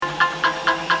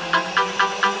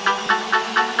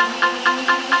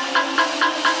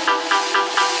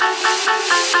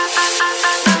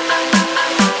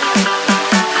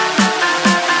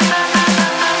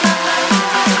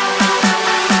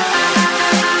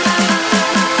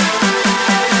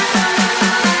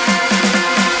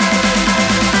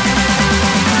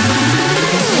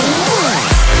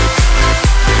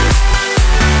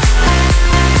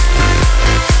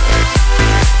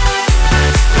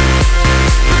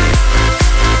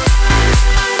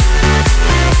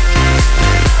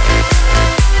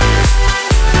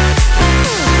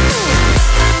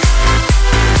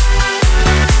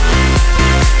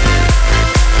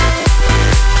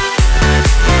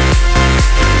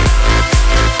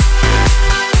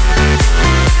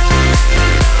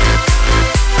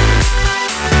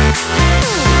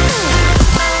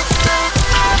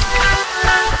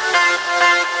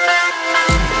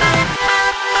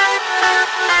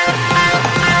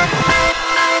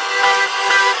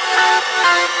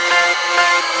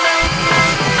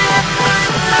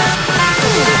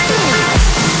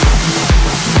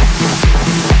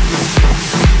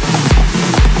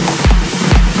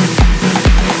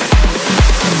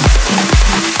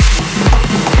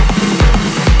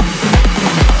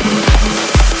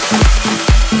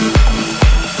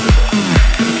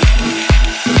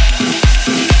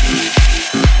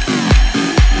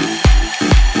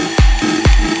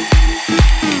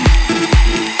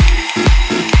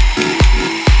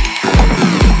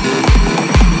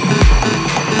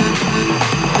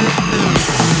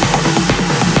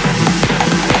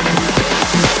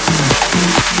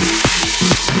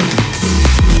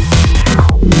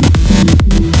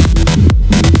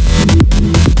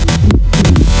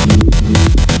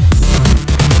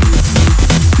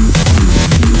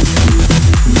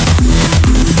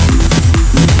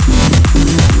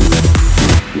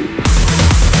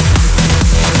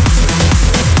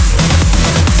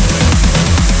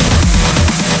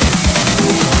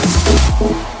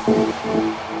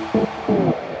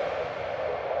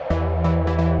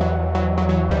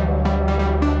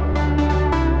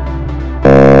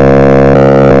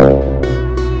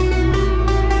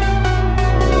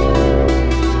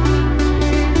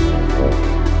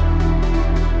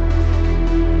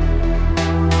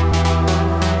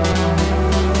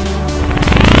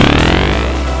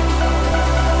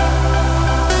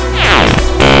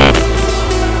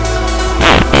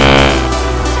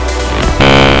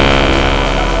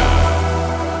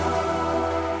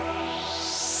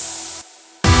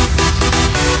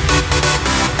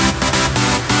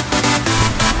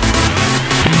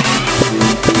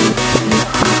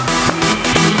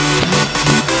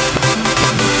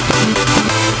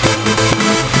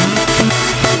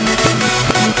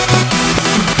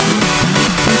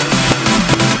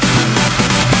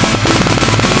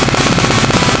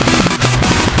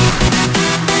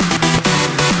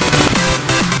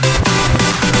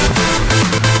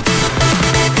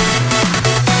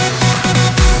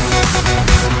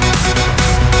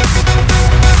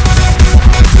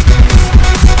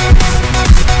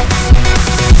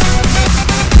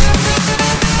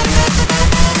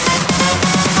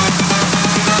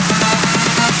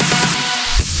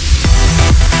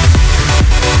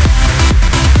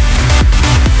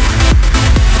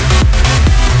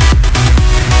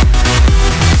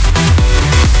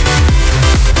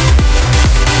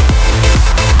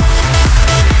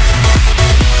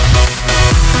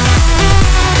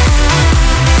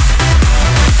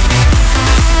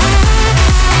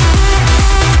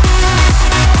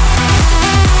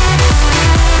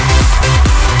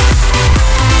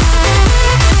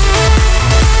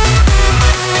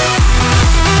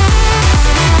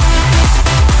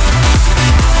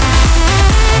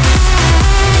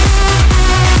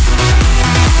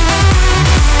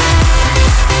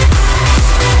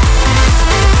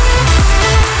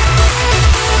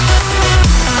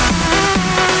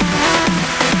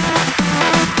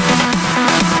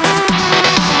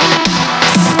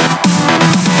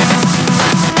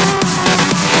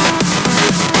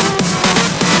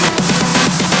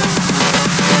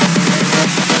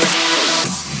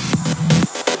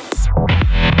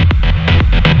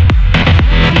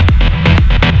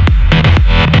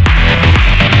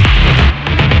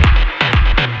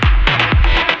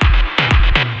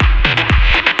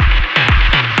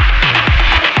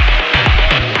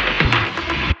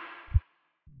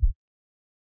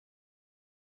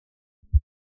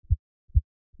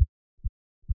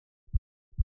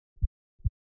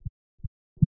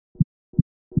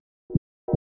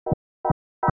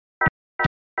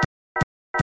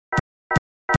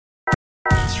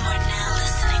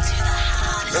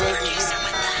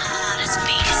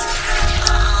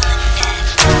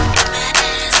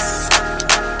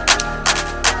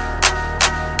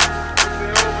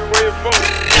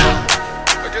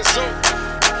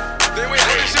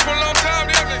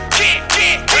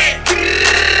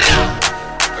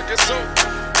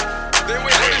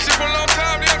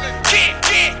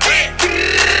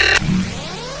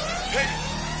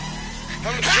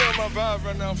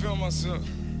right now, I'm feeling myself.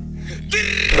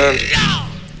 Panda.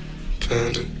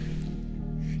 Panda.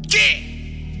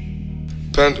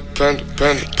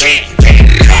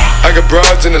 I got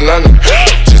broads in Atlanta,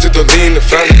 just to lean the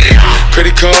family.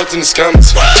 Credit cards in the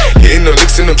scammers, hitting no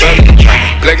licks in the van.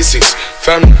 Legacies,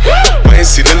 family,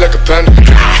 YNC look like a panda.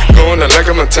 Going out like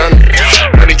a Montana,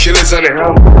 90 killers on the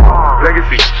helmet.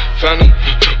 Legacies, family,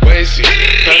 YNC,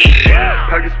 family.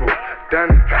 Pockets full,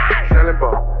 Danny, selling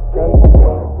ball.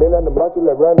 Man on the macho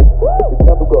like Randy, the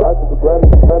chopper go out to the granny.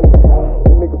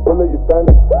 This nigga full of your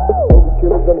family, all the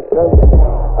killers understand me.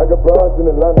 I got broads in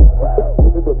Atlanta,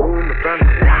 just to lean the family.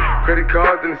 Credit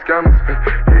cards and the scammers,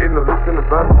 hitting the licks in the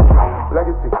van.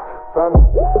 Legacy, family,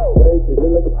 YNC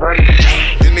look like a panda.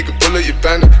 This nigga full of your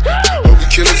bandit, all the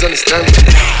killers understand me.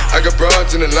 I got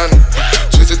broads in Atlanta,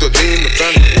 just to lean the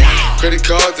family. Credit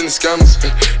cards and the scammers,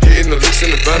 hitting the licks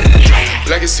in the van.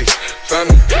 Legacy,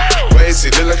 family, YNC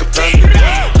look like a panda.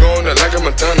 Going out like a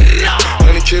Montana,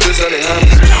 100 killers on their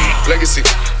hammers. Legacy,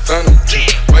 family,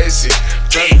 YNC,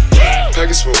 family.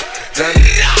 Package full, Danny,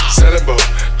 selling ball,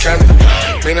 candy.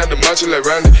 Man out the macho like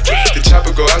Randy, the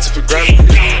chopper go out to for granted.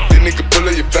 This nigga pull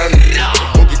up your bandit,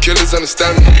 hope you killers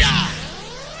understand me.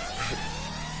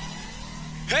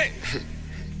 Hey!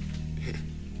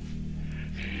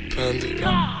 Panda.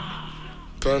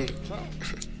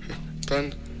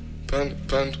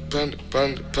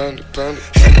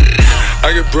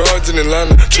 I got broads in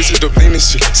Atlanta, twisted up lean and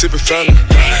shit, sippin' fountain.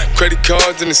 Credit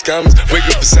cards and the scammers, wake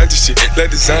up beside this shit, like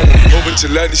designer, whole bunch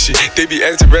of ladder shit. They be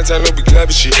acting rats, I know we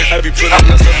clapping shit. I be putting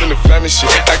myself in the finest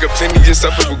shit. I got plenty of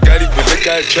stuff with Bugatti, but look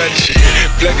how I try this shit.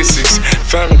 Black and six,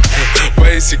 family,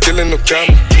 why is he killing no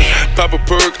comma? Pop a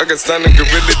perk, I got signed a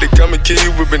gorilla, they come and kill you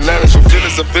with bananas. For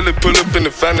feelings, I feel it, pull up in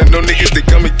the fountain. No niggas, they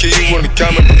come and kill you on the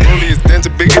comment. Broly is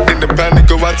dancing bigger than the pound.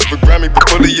 Go out to the Grammy, but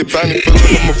pull it, your pound, pull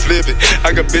up, I'ma flip it.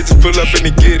 I got bitches pull up and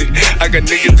they get it. I got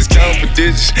niggas that's counting for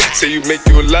digits. Say you make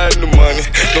you a lot of money.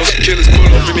 No some killers pull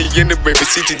up in the end of baby.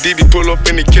 CTDD pull up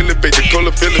in the killer baby. Call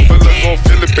a feeling, pull up, gon'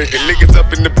 feel it baby. Niggas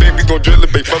up in the baby, gon' drill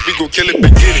it baby. Fuck, we gon' kill it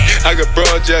baby, get it. I got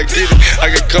broad, yeah, I get it. I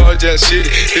got cards, yeah, I shit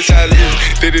it. This how I live.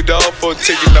 Did it all for a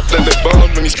ticket. I play the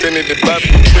bombs when he spinning the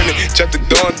Bobby, I'm spinning. Chop the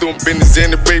dawn, doing business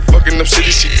in the break. Fucking up shit,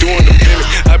 she doing the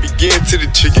minute. I begin to the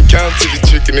chicken, count to the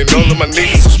chicken, and all of my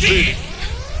niggas are split.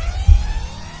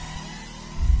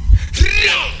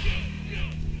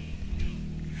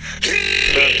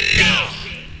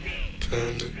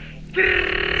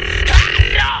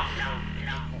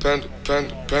 Panda.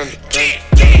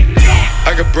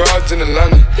 I got broads in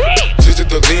Atlanta, just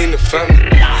to lean the family.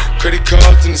 Credit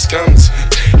cards and the scammers,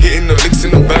 hitting the licks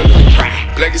in the van.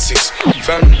 Legacies,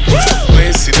 family,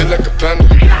 YNC look like a panda.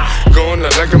 Going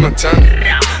out like a Montana,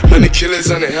 100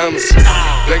 killers on their hammers.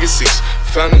 Legacies,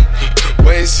 family,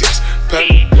 YNC's,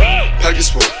 panda. Pockets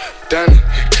full, Danny,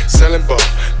 selling ball,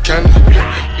 candy.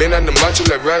 Man on the macho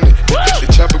like Randy, the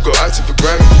chopper go out to for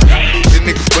granted. This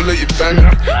nigga pull up your bandit,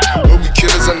 hope you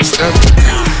killers understand me.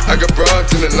 I got broads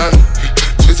in Atlanta,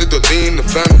 twisted to lean the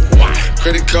family.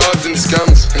 Credit cards and the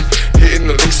scammers, hitting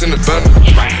the links in the van.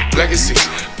 Legacy,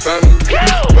 family,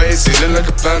 YNC look like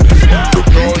a panda.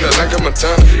 Going out like a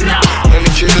Montana, 100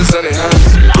 killers on their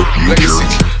hands. Legacy,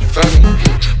 family,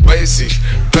 YNC,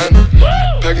 family.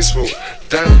 Package full,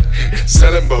 Danny,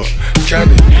 selling ball,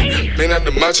 candy. Man out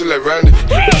the macho like Randy,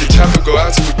 the chopper go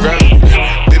out to the ground.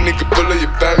 This nigga pull up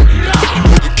your bandit,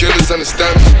 hope you killers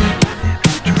understand me.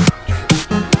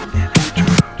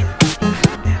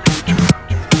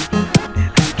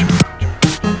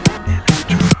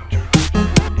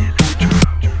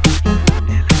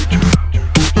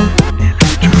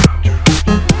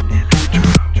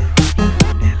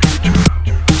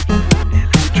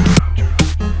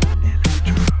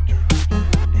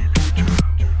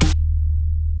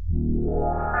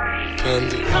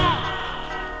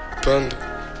 Panda.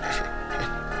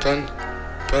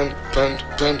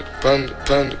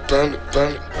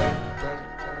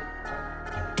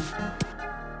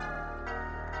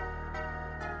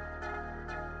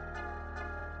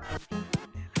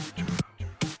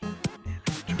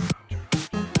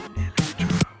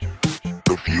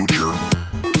 The future.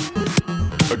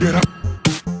 Get up.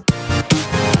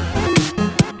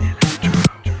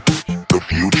 The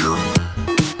future.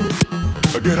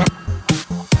 Get up.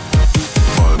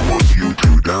 I want you to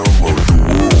download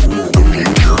the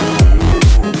future.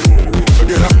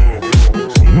 Get up.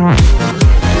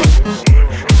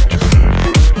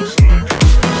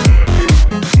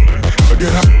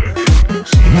 Get up.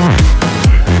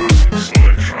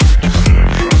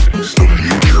 The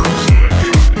future.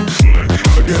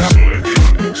 Get up. The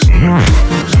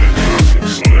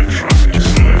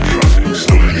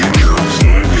future.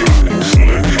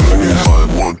 I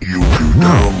want you to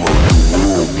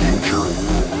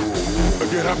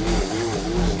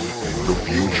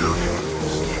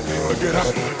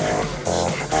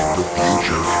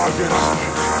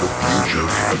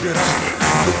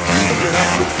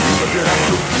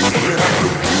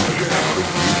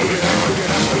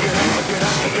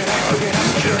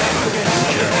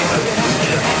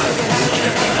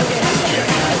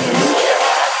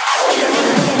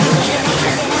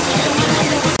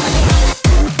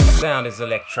Sound is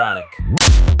electronic.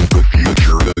 The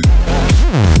future.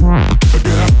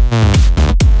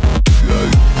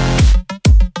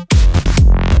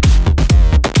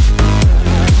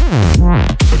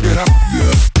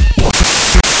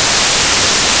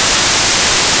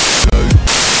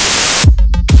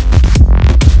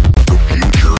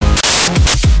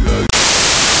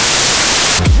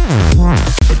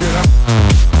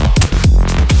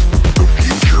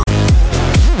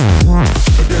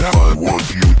 I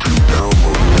want you to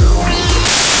download.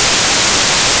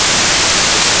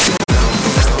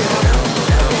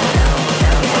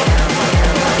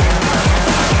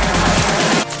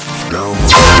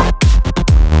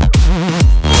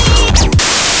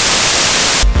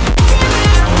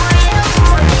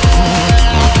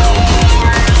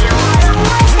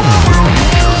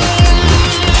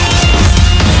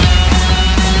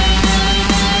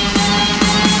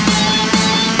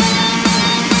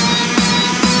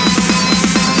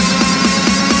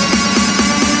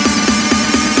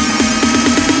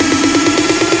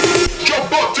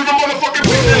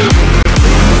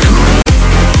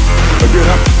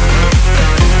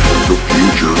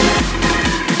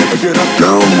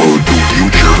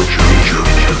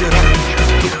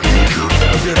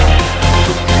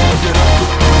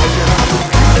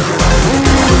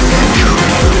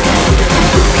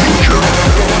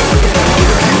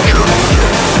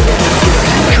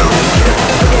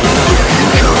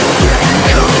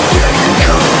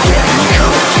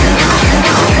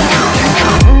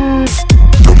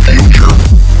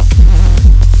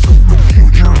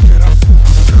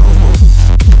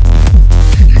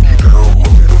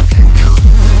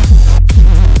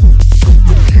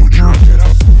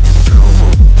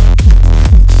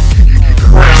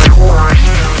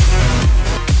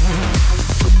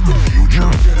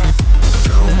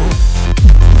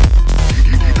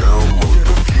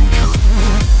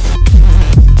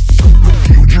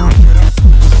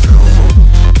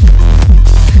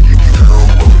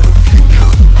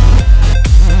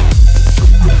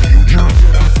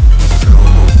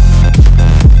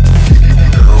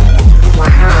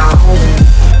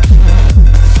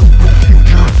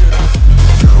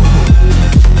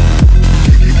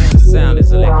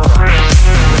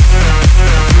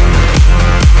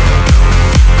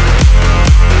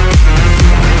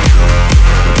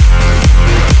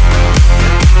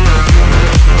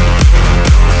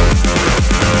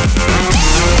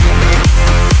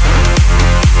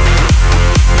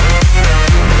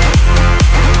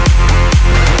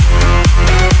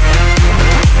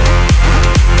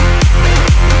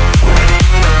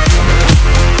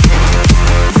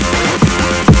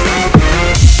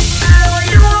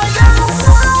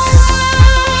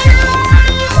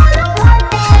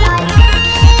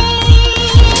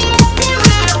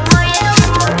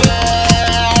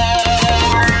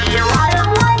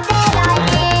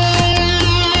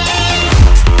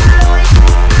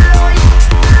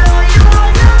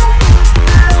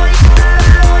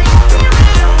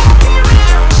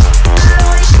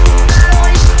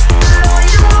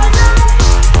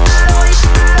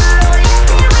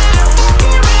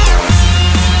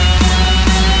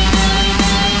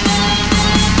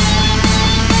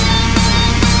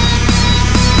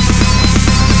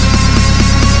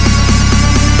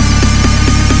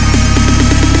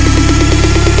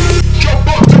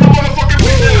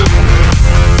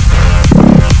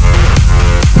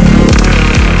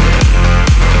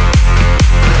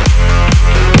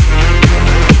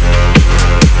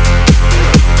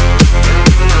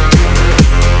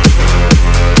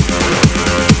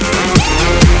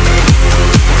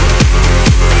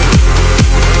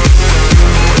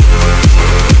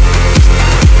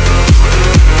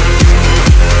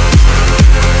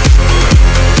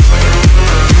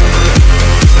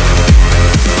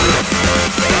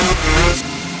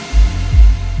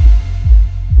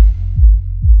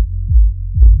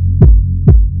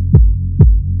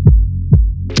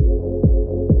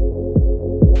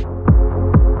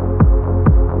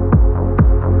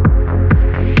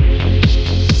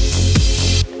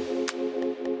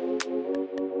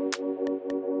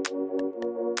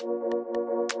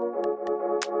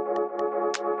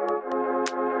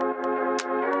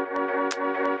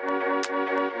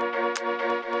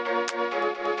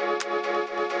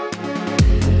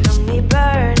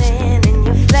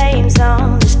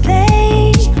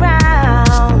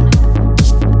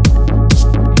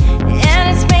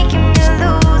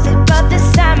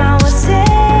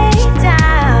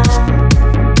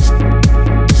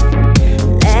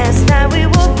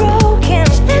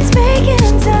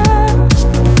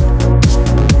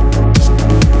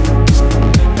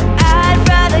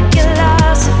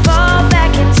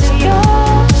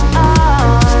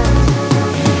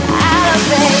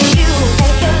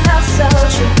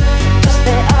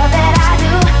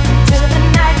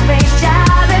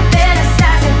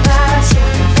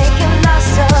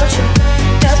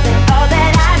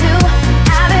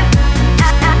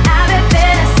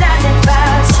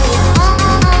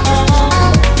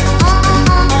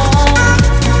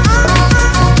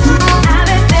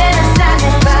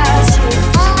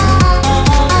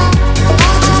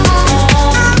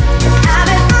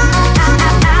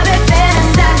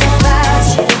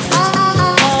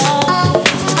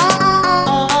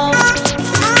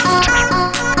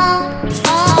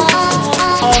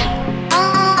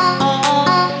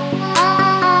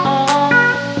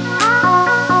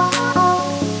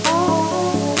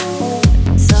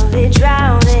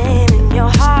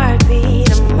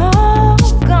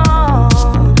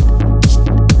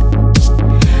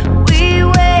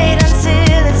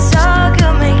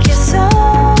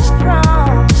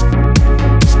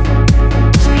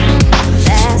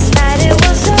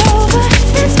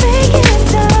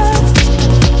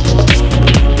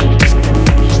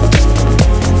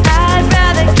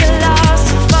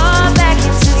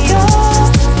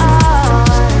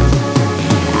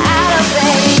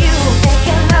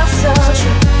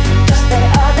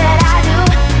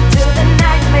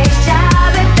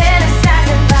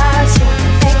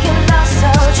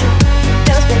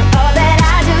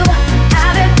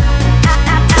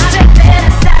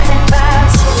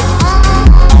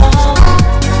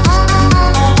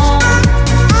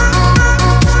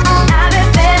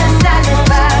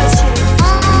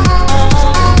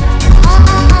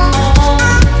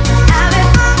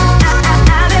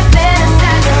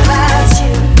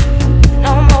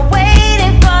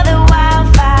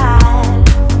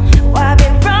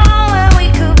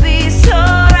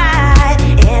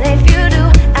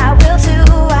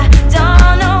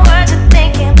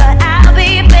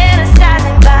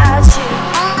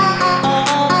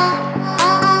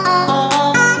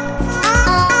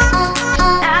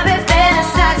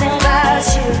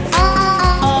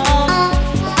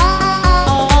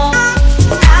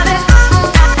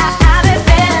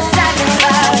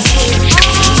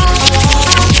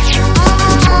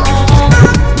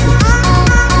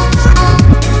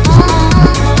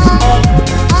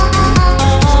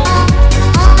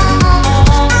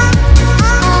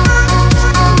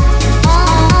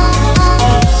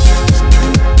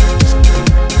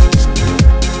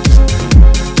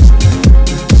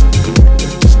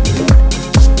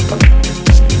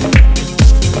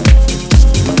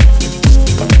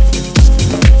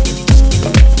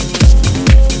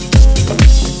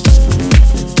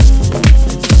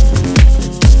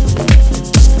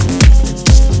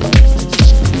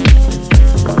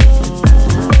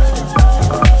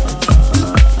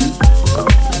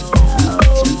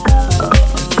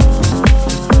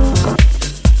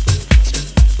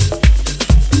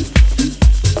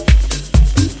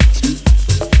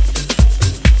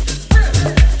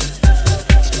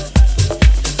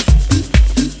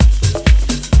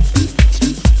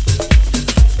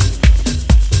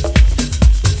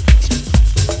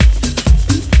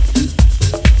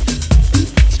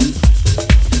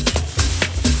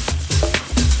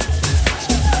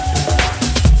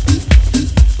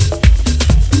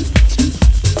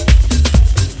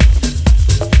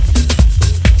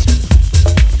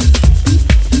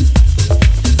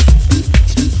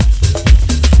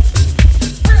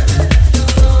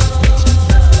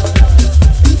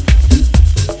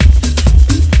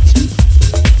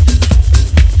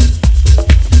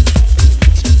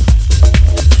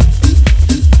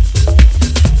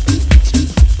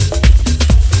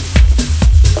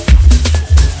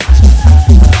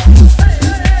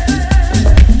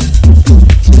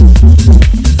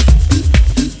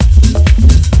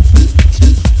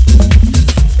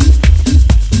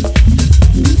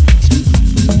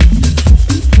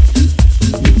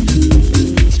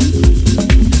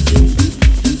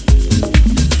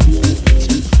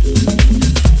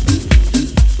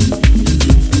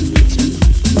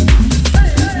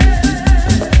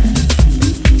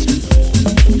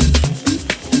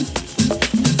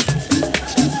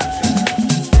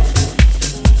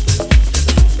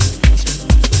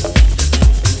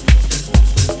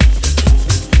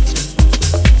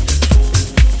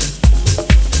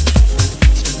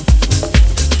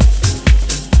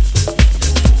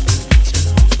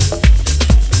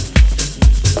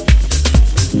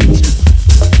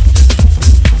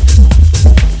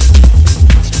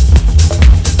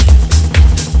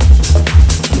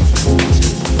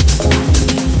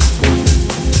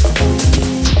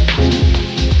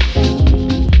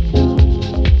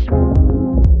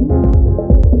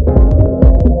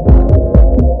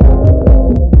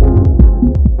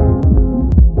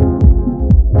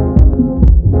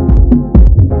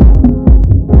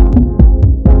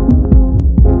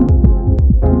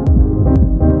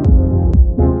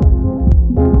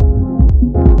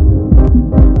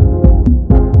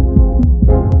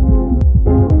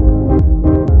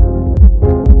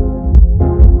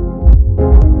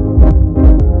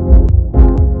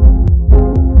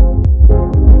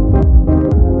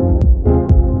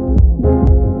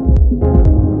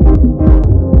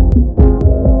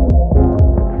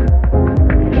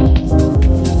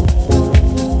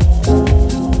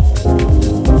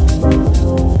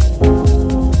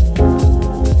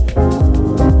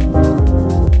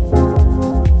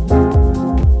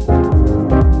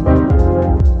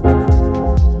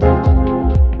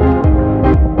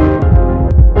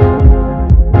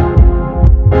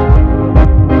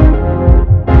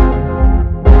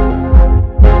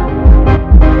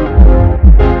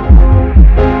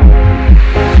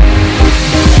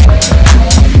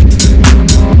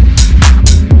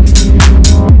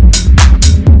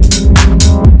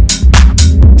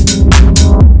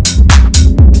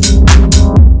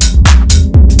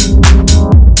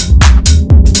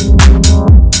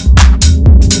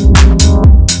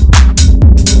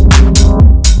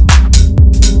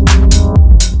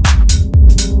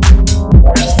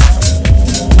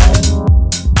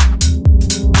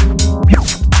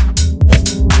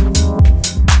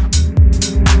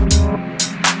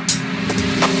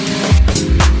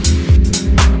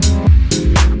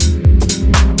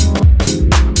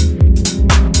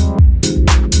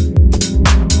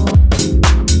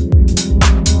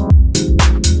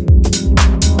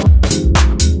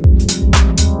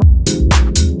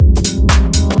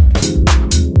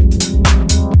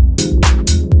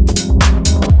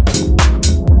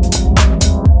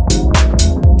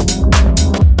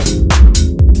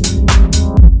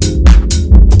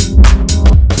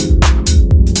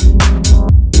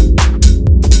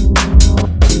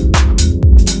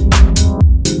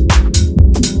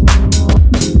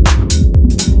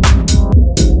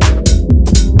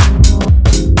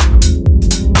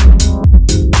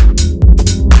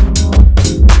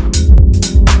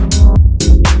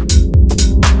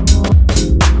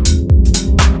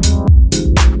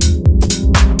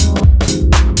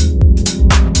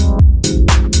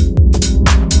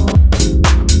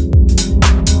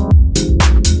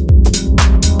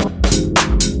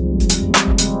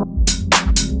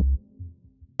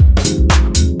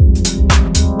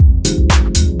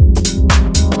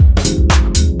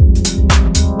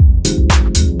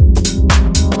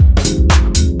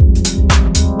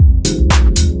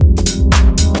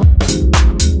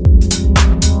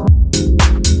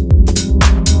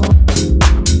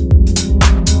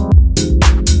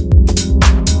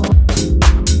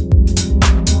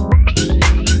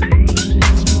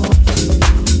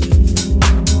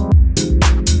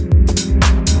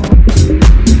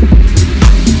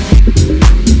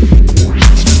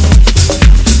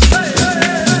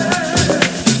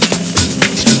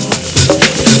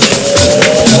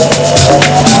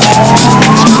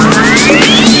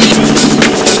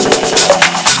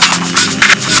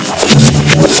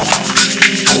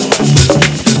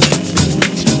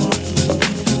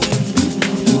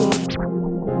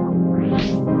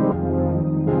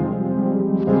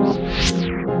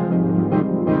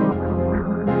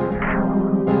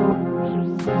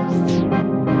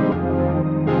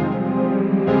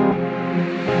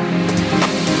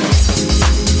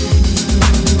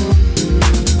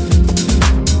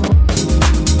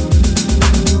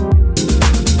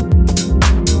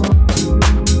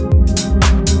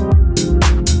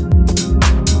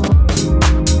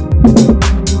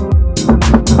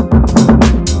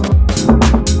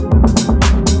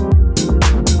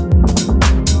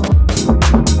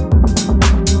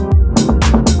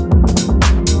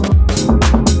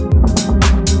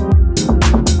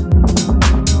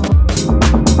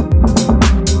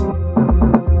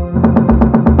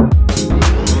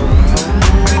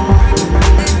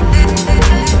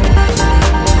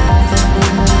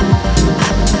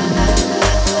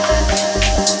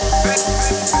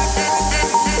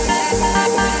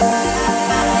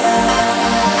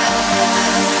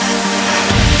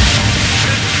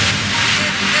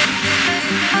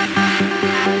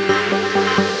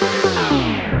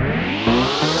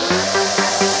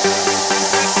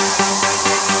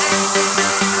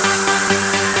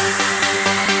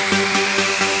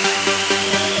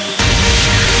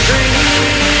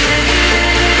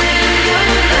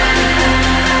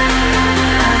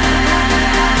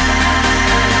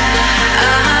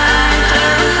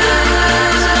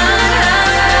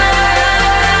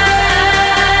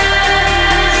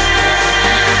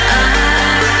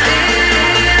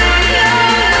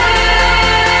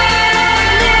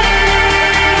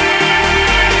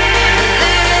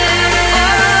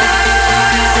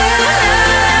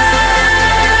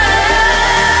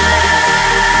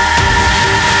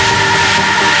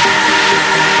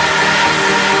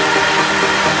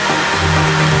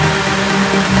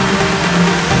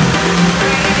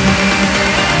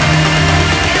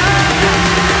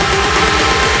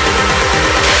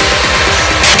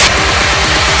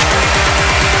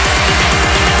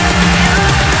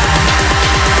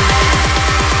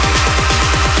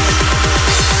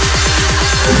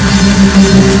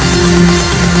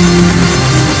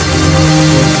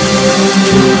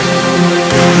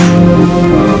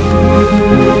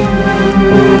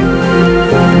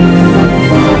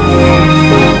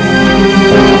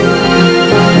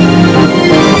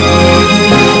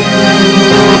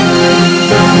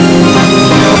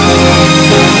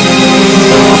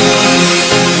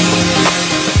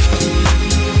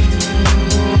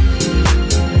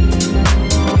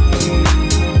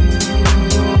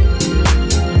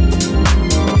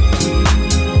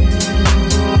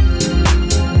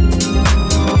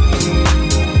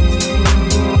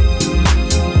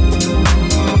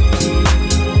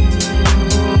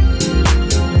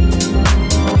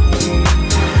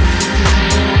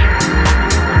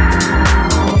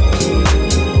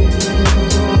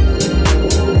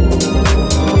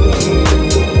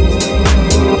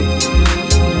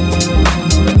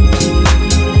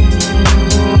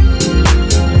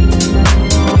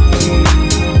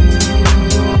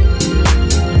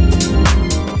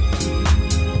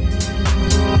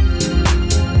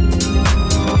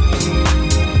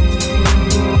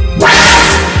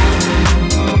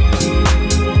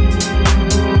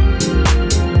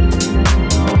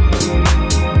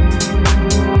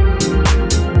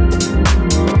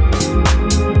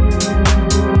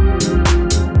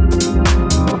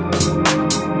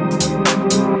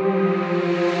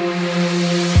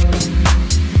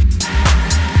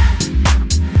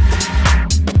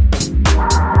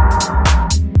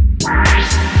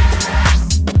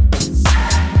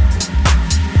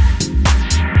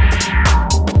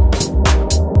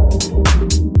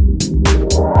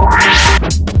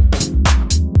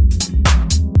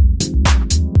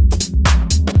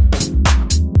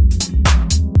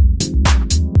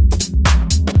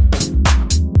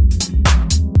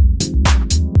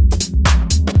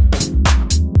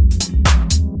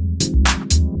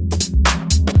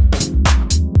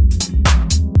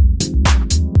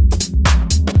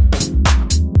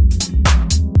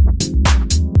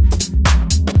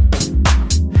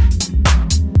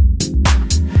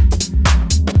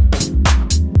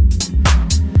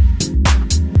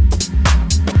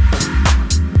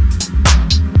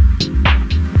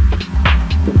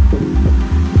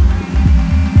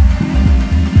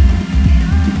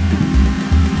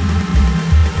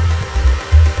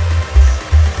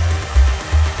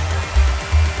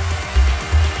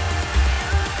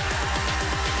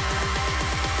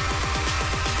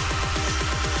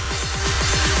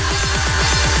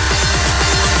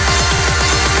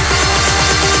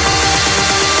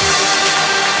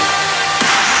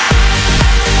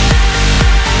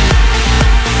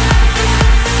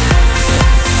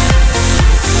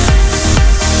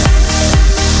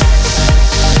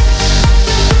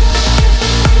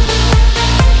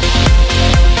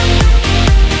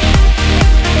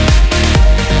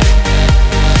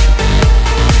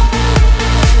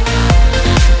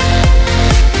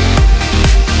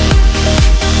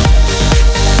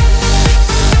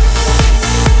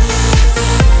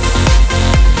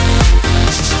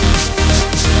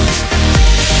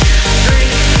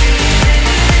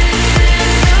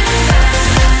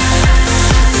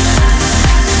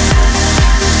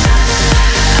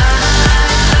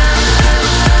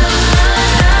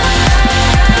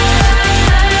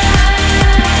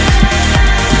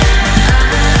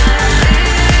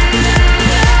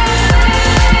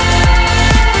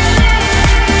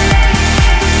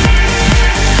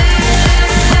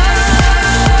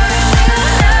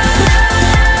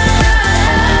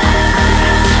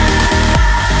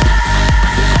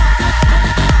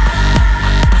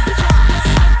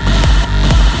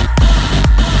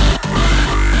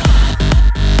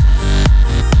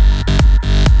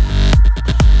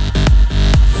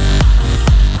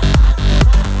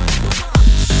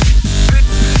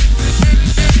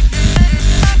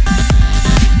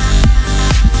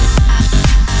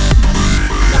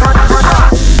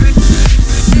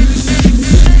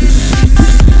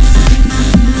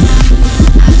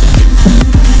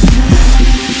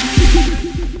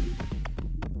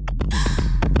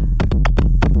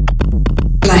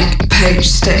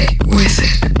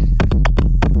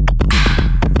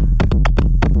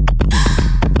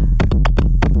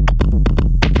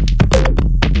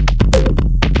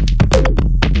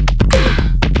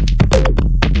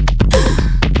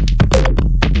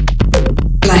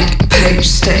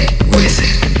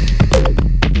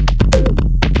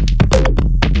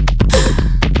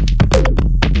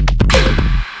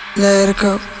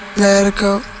 it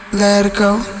go, let it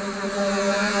go.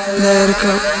 Let it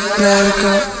go, let it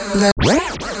go,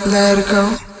 let it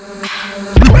go.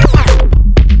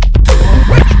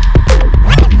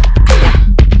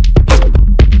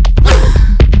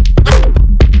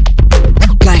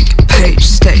 Blank page,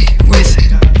 stay with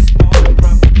it.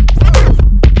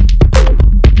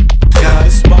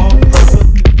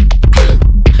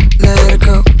 Let it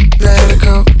go, let it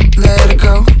go, let it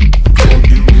go.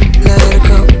 Let it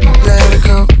go, let it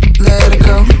go, let it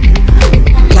go.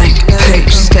 Blank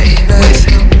page, stay with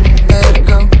it. Let it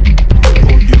go,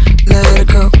 let it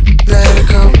go,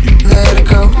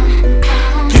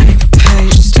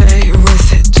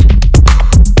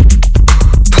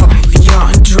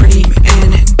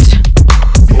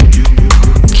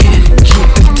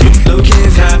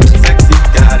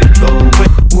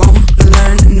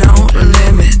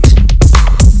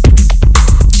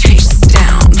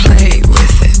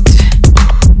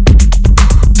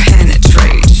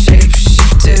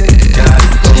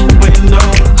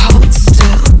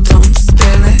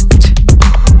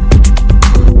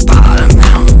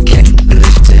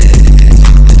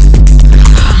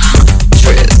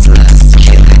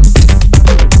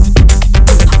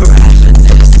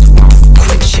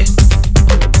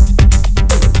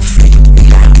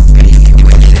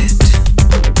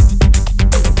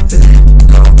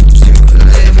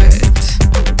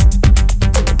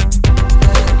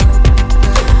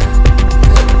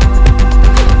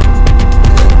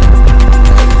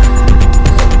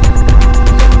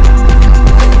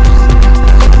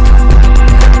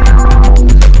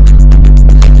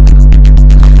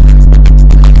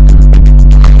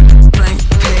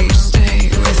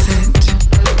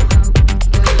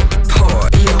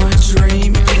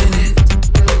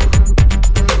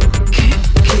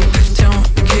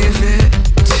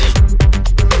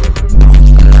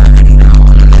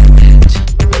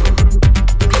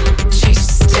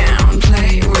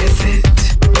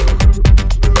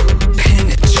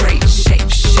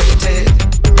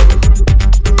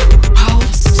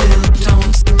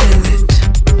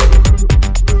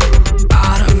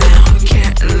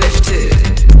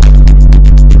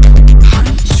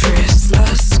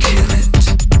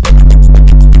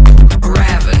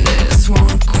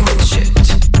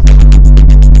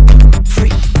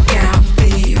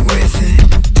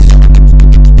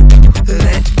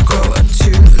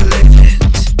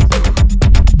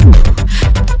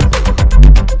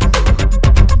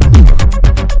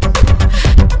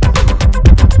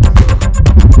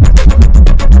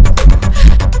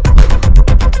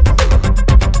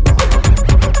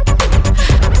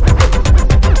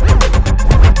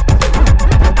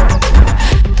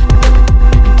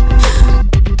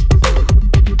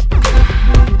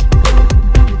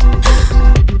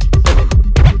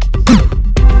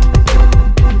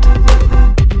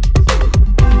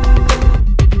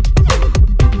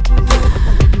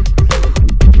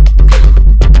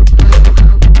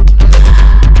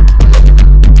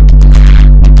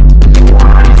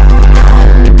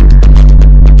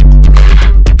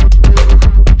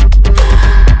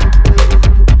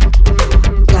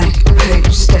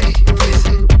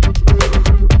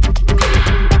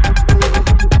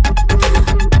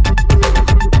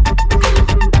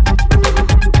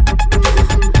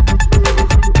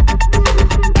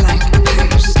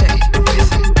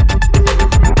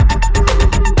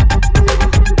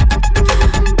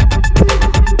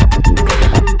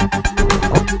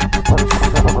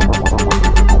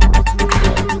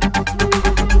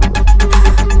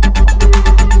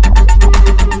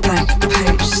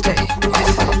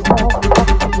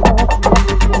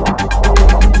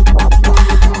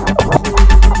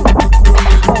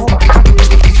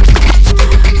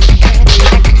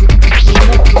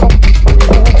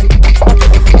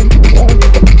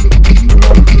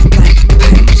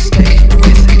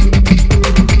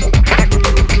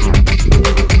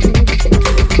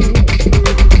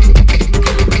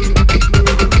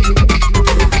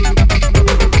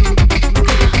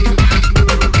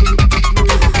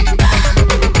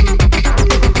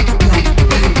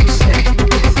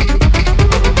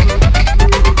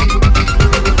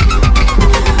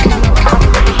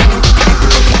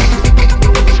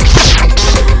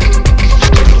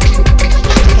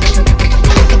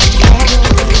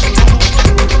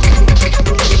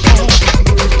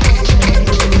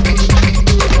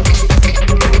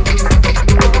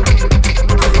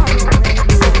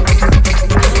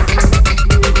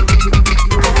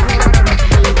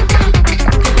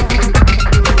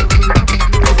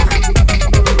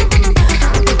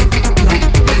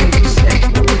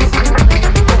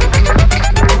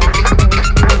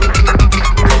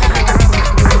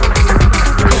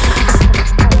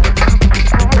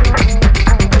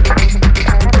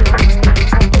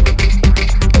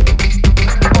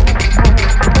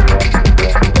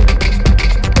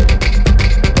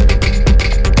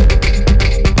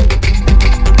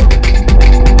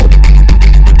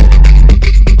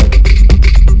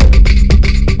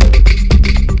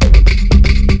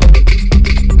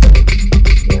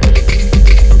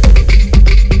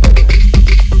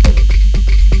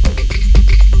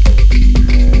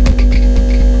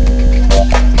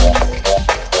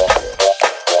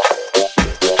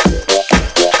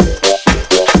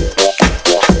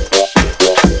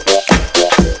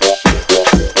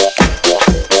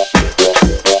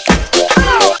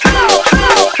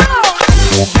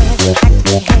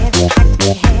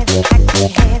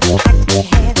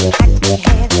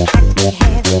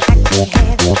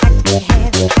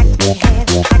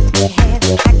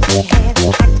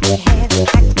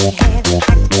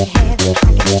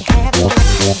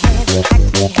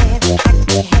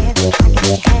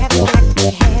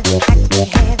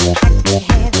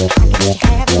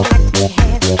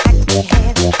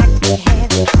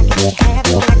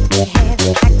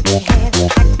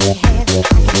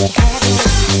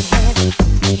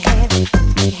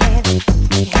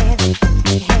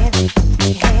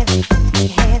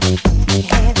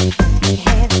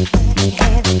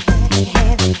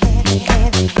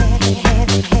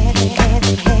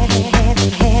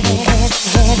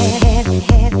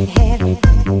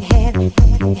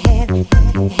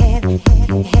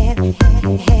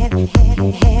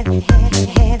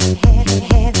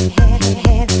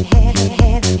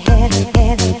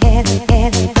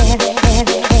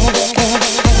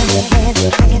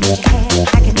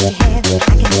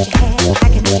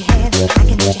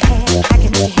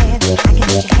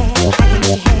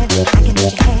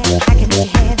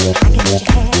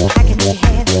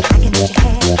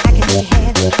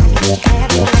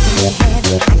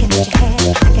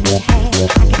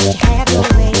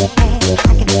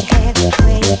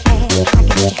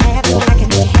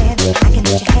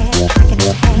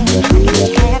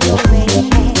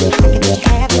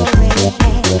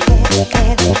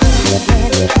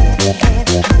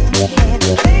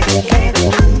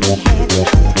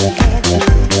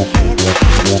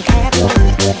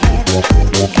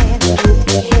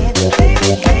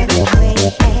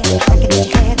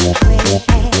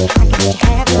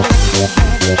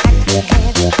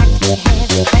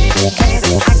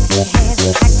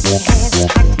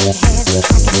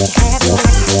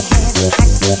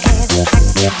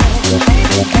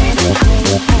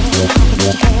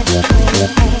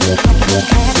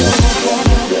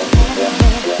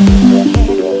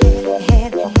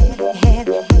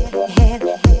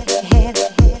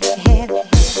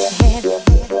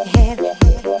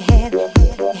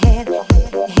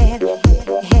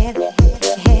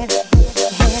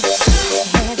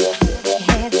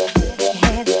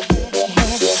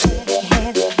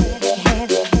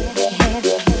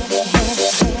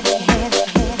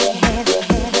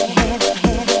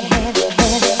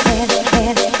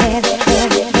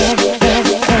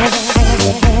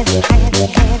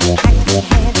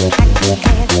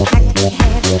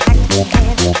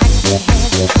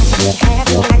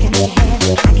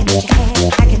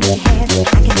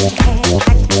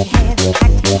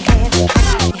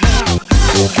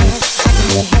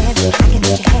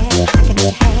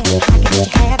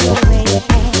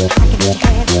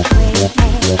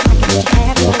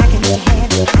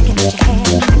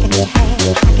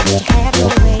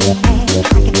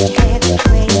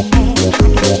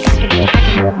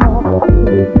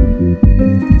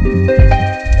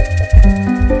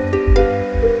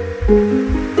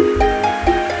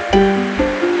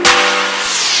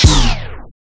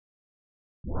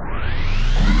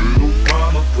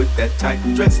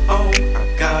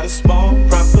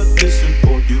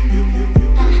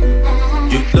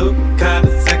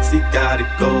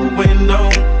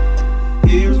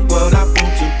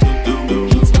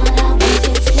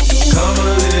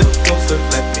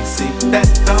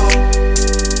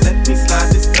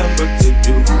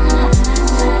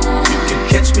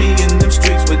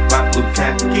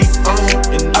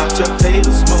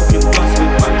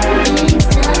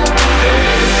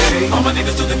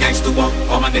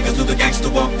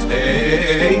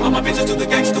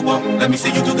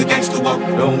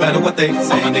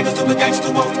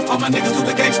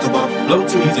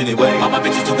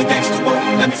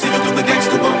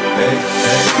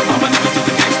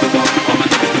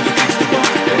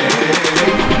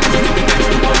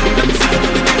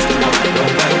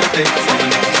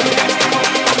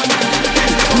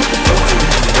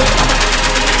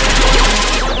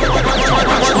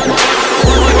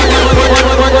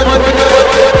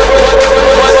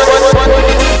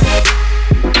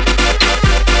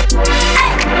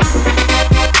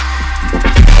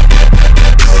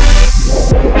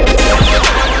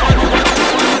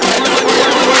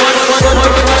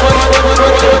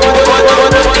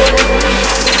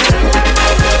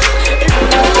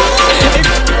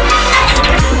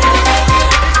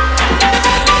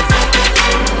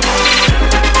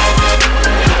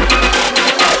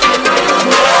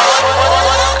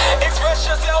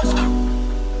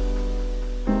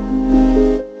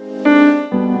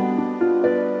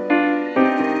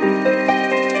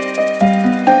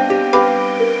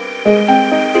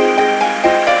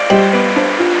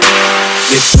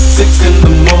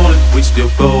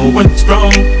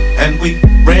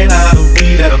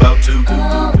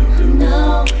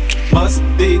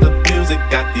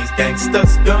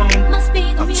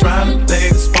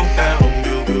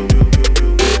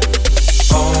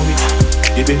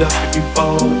 it up if you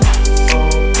fall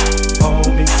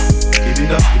me. Give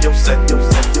it up for yourself.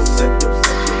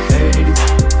 Hey,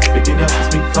 pick it up, it's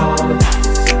me calling.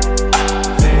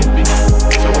 Baby,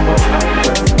 show 'em up how you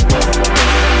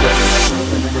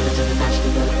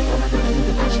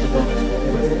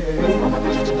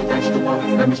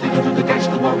let me take you to the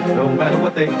gangsta walk. No matter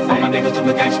what they say. All my niggas do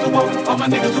the gangsta walk. All my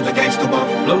niggas do the gangsta walk.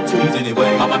 Blow trees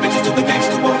anyway. All my bitches do the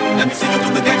gangsta walk. Let me see you do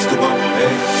the gangsta walk. Hey,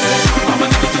 hey. All my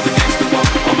niggas do the gangsta walk.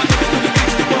 All my niggas do the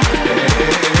gangsta walk. Hey,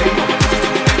 hey, hey. All my bitches do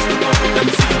the gangsta walk. Let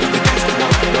me see you do the gangsta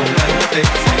walk. No matter what they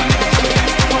say. All my niggas do the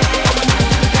gangsta walk. All my niggas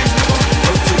do the gangsta walk.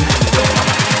 Blow trees anyway. All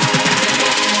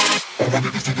my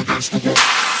niggas do the gangsta walk.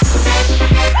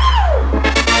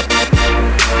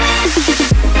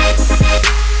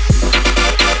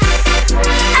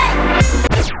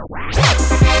 Put your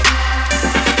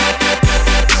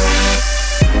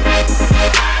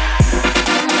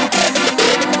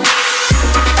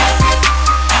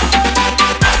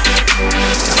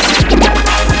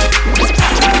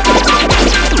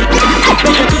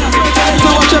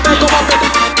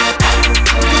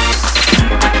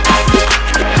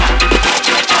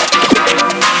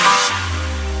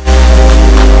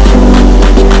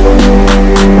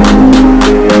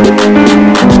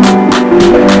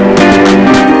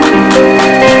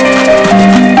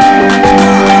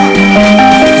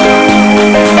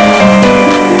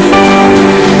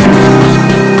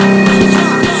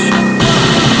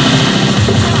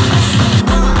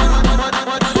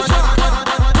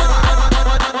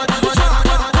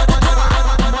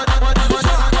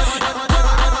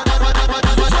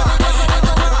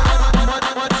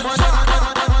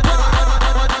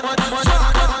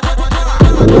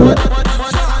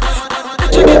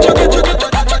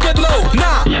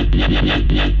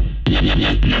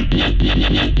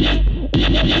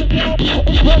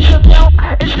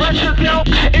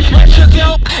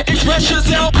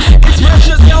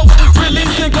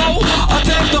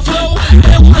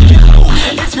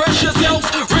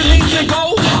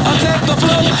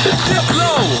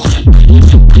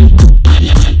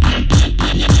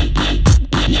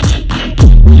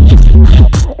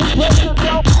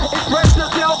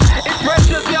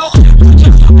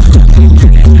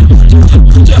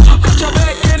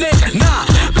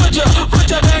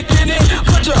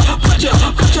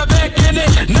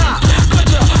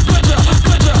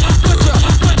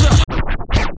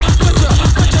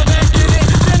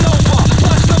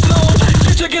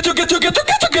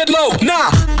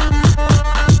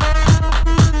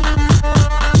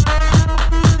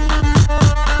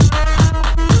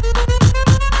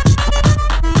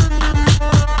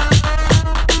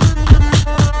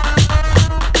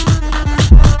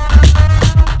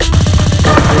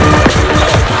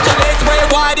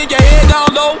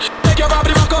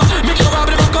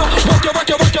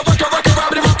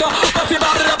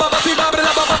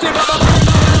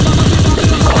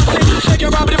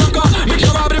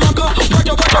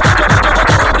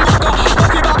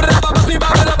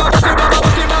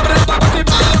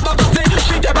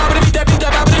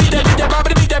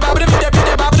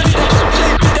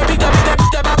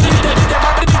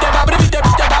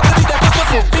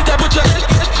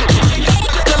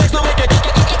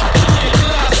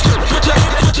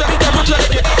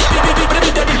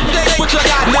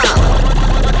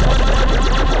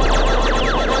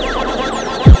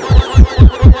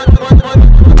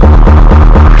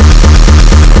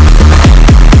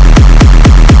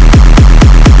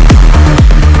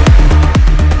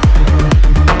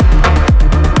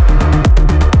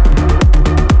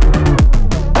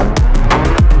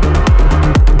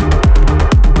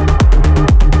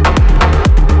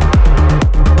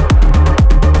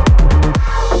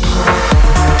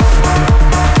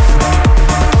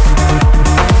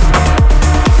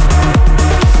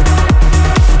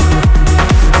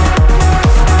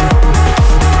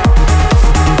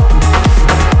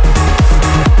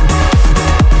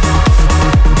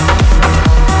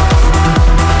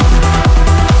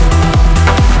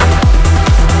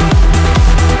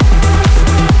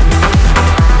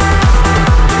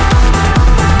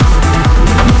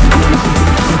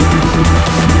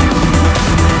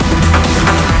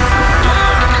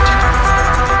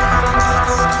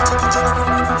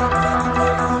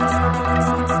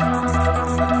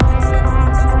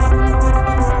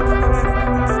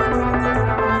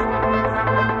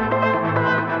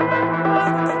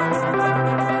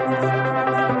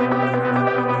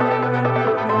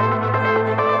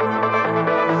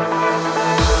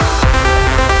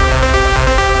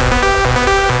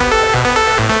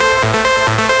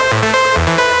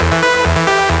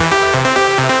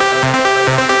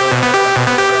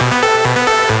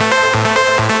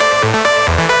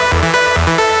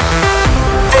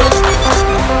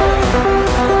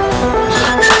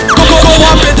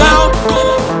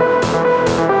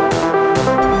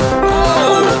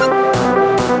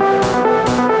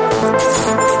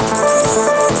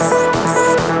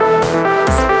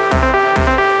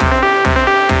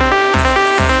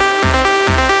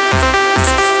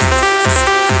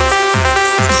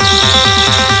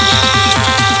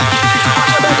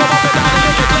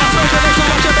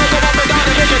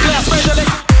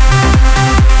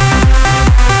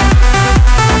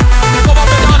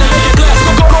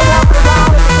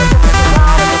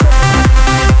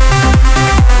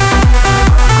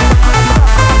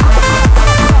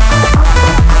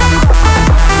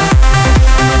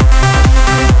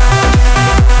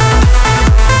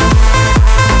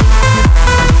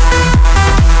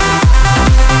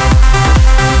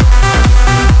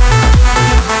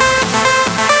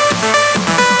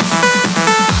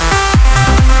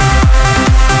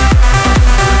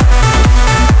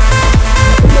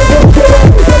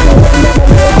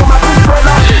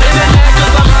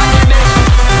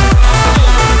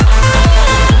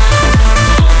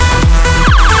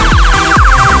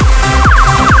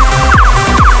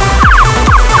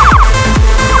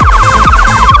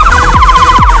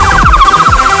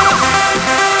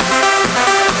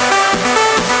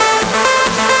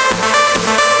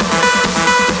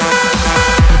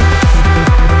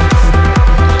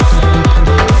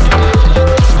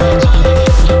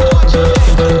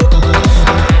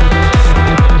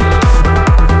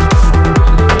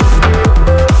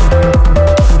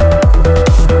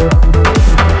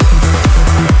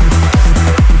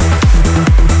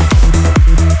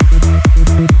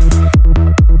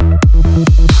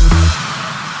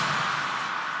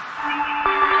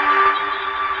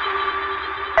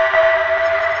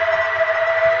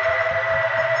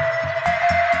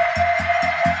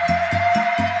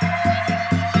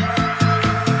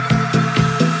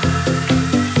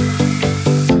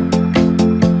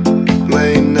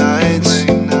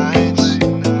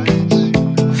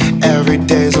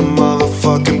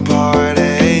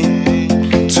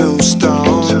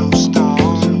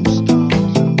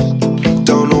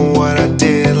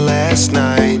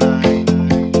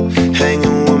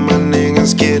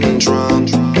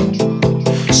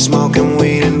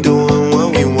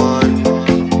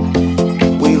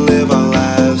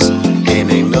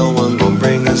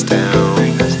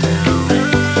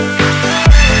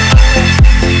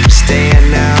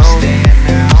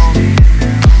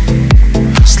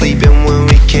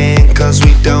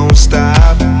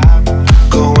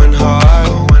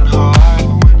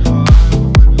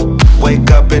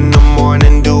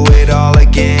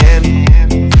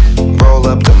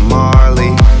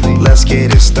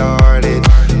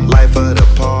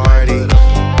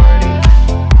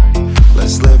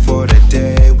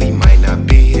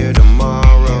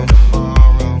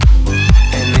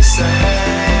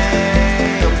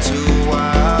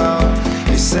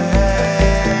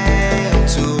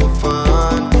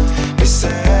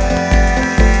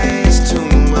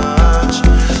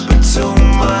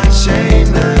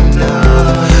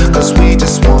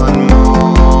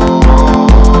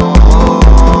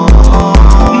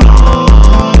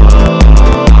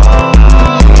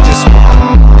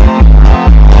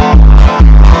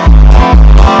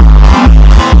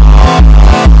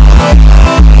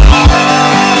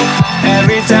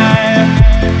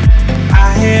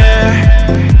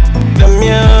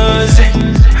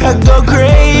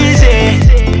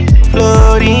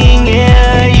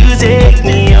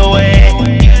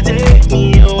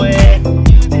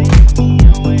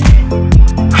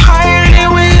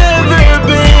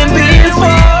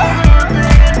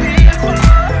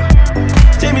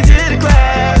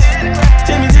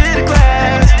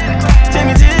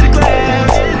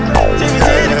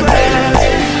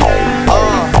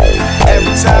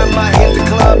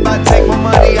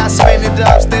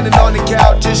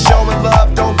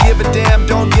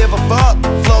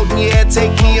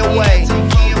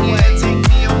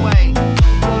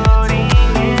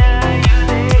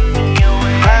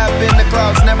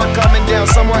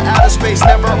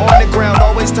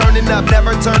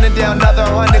never turning down another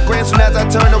 100 grand. Soon as I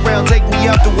turn around, take me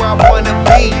up to where I wanna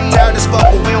be. Tired as fuck,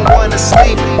 but we don't wanna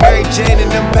sleep. Mary Jane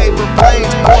and them paper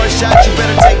planes. Pour a shot, you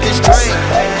better take this drink.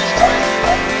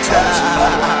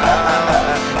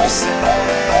 You say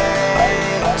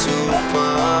I'm too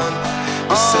fun.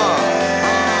 You say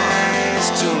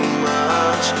it's too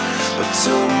much, but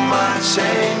too much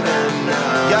ain't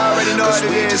enough. Y'all already know what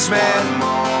it is, man.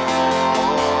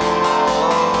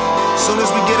 Soon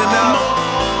as we get enough,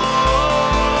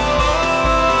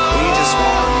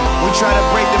 we try to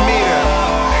break the meter.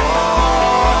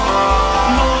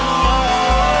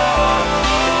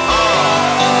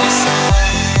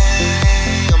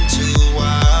 I'm too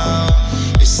wild.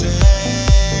 They say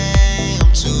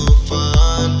I'm too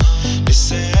fun. They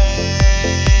say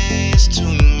it's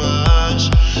too much,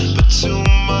 but too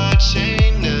much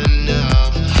ain't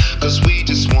enough. 'Cause we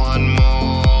just want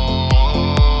more.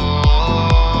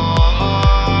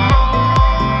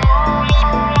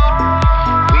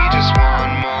 We just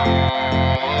want more.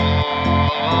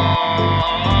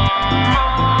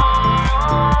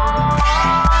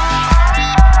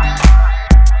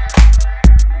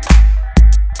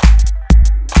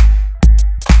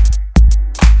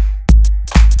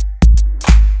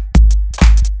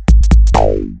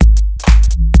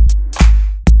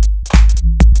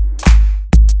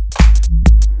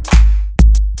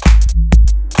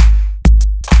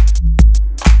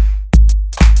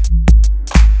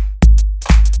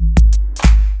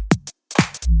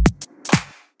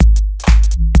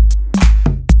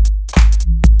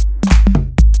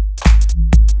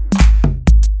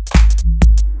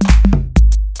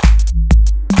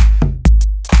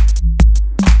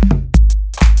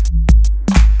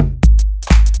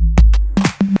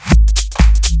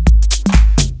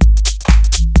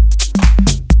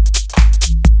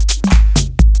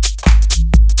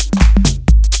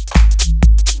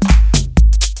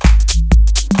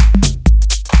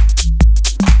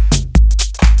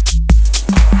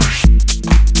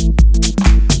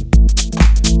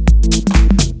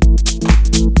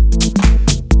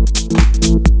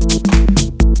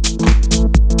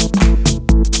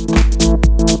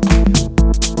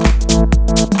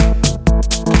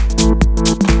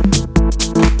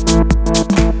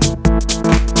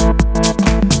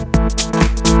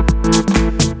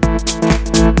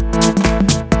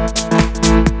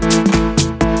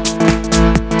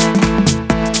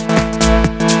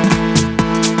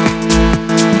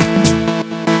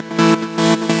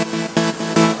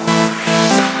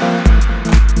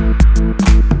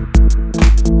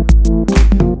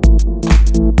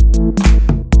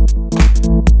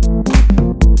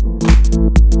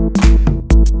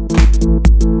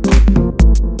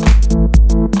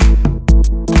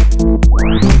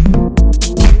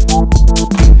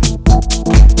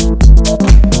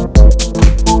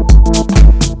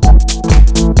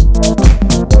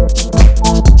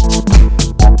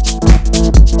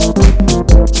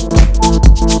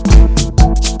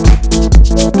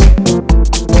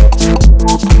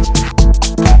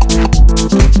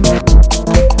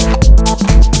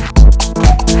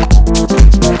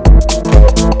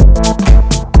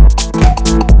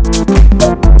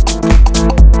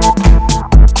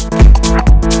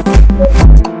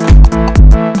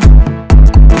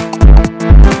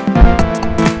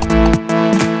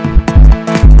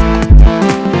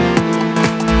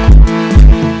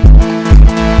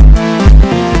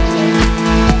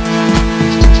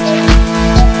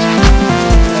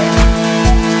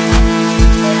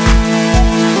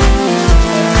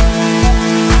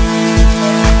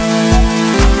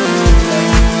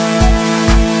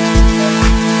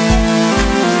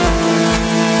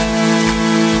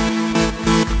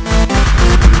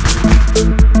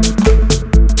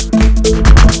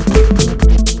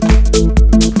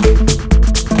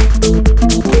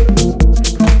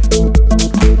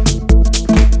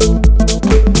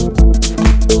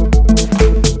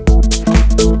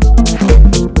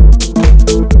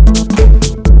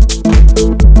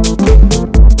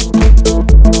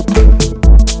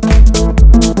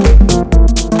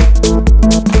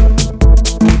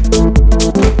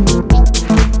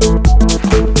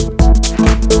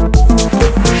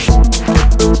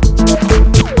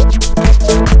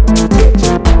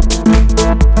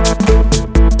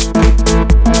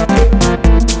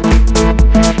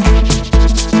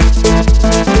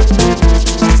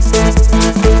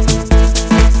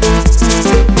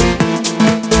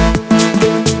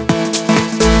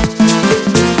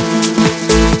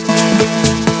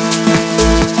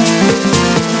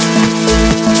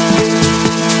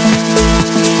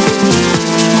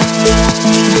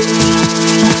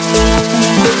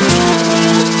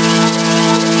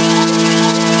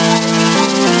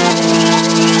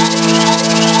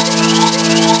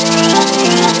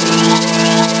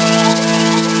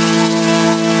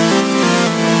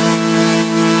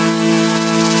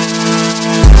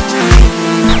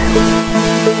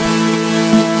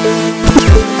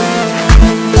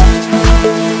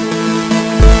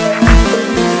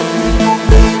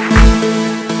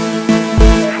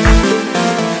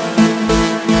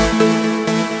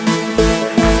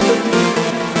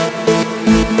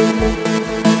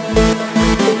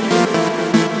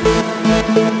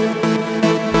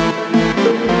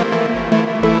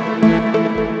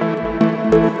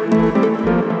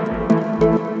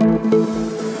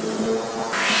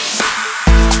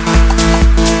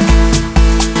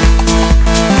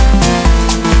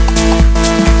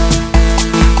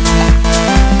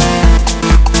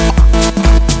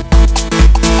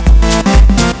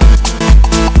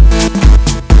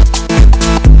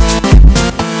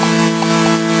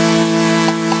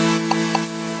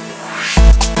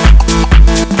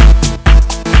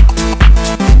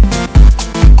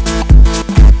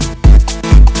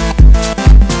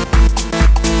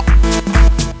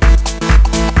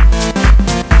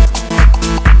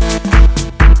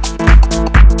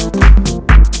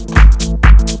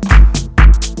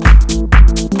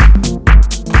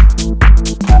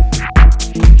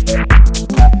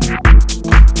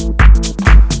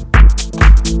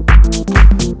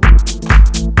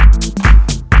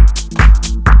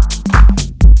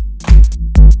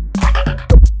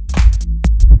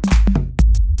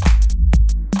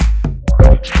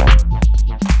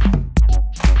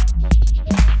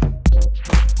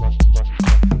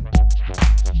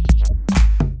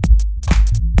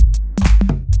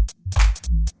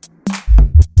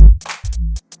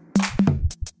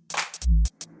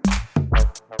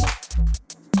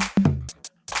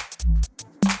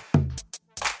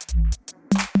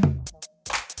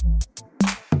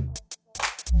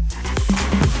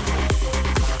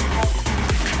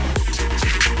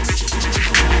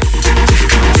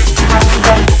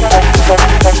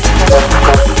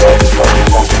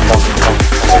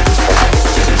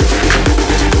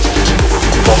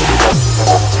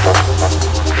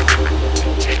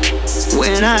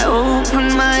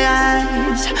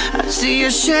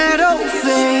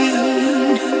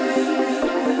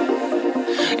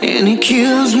 and it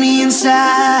kills me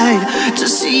inside to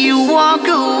see you walk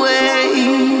away.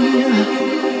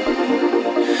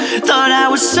 Thought I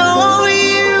was so over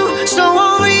you, so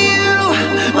over you,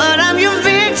 but I'm your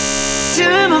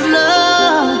victim of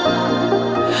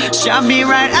love. Shot me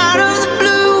right out of the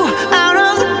blue, out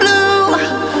of the blue,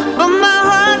 but my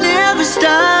heart never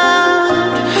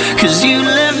stopped, 'cause you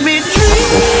left me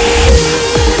dreaming.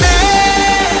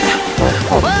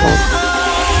 Whoa.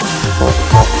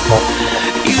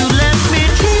 You left me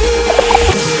dreaming.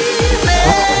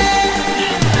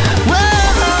 Whoa.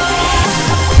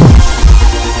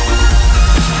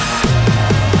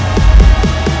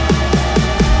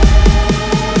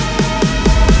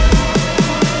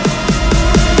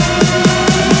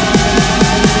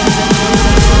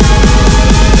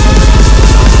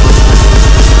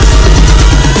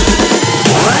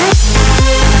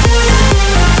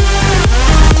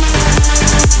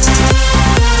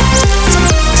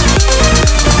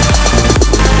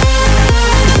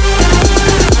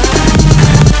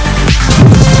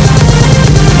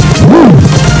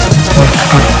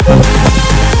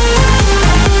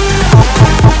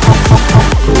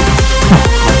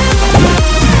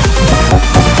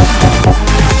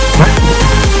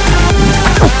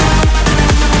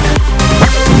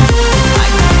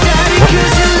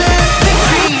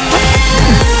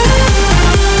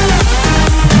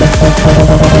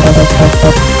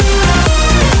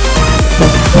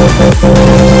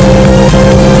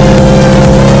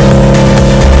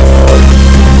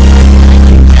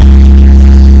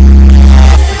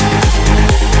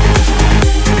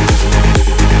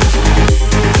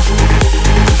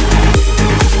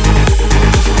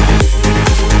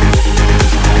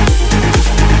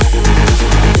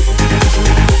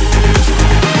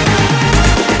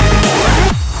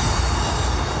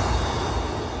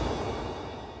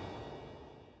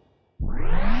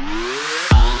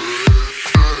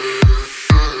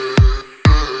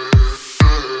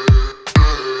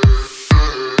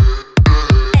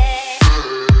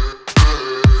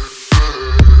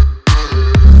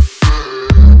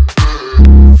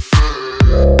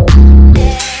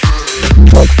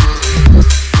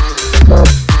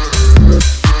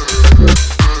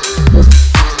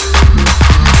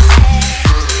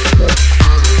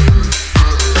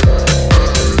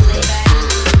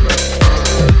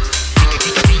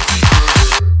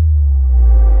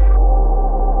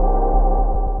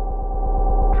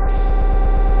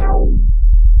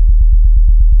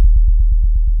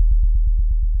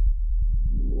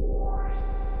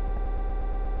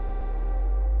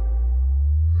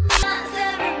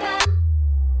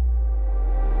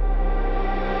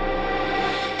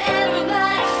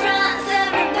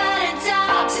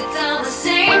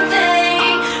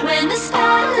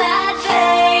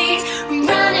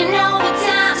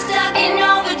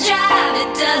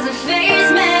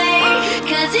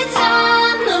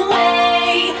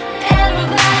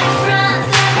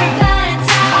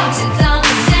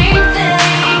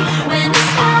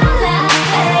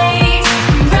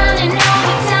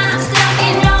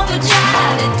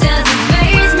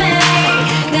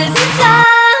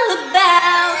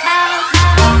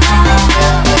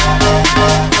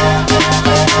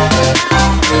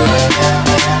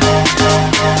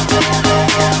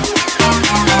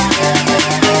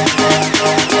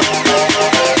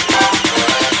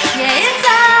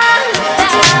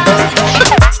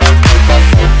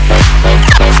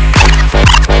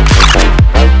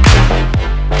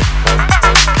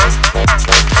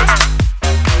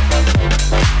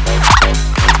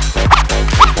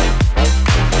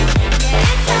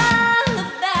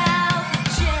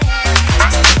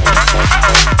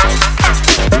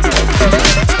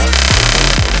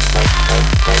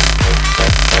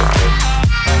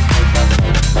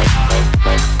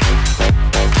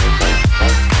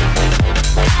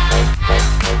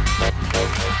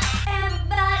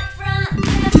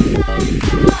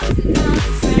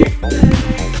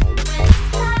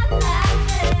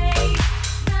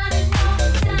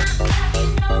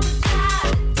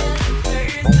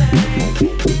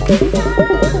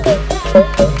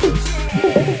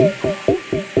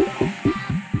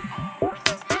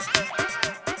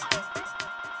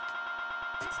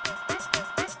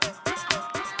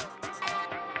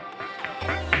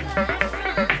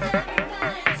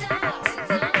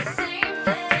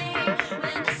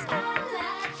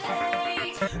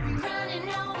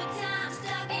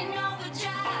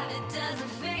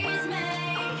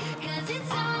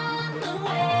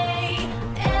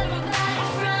 Everybody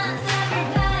fronts,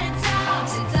 everybody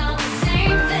talks.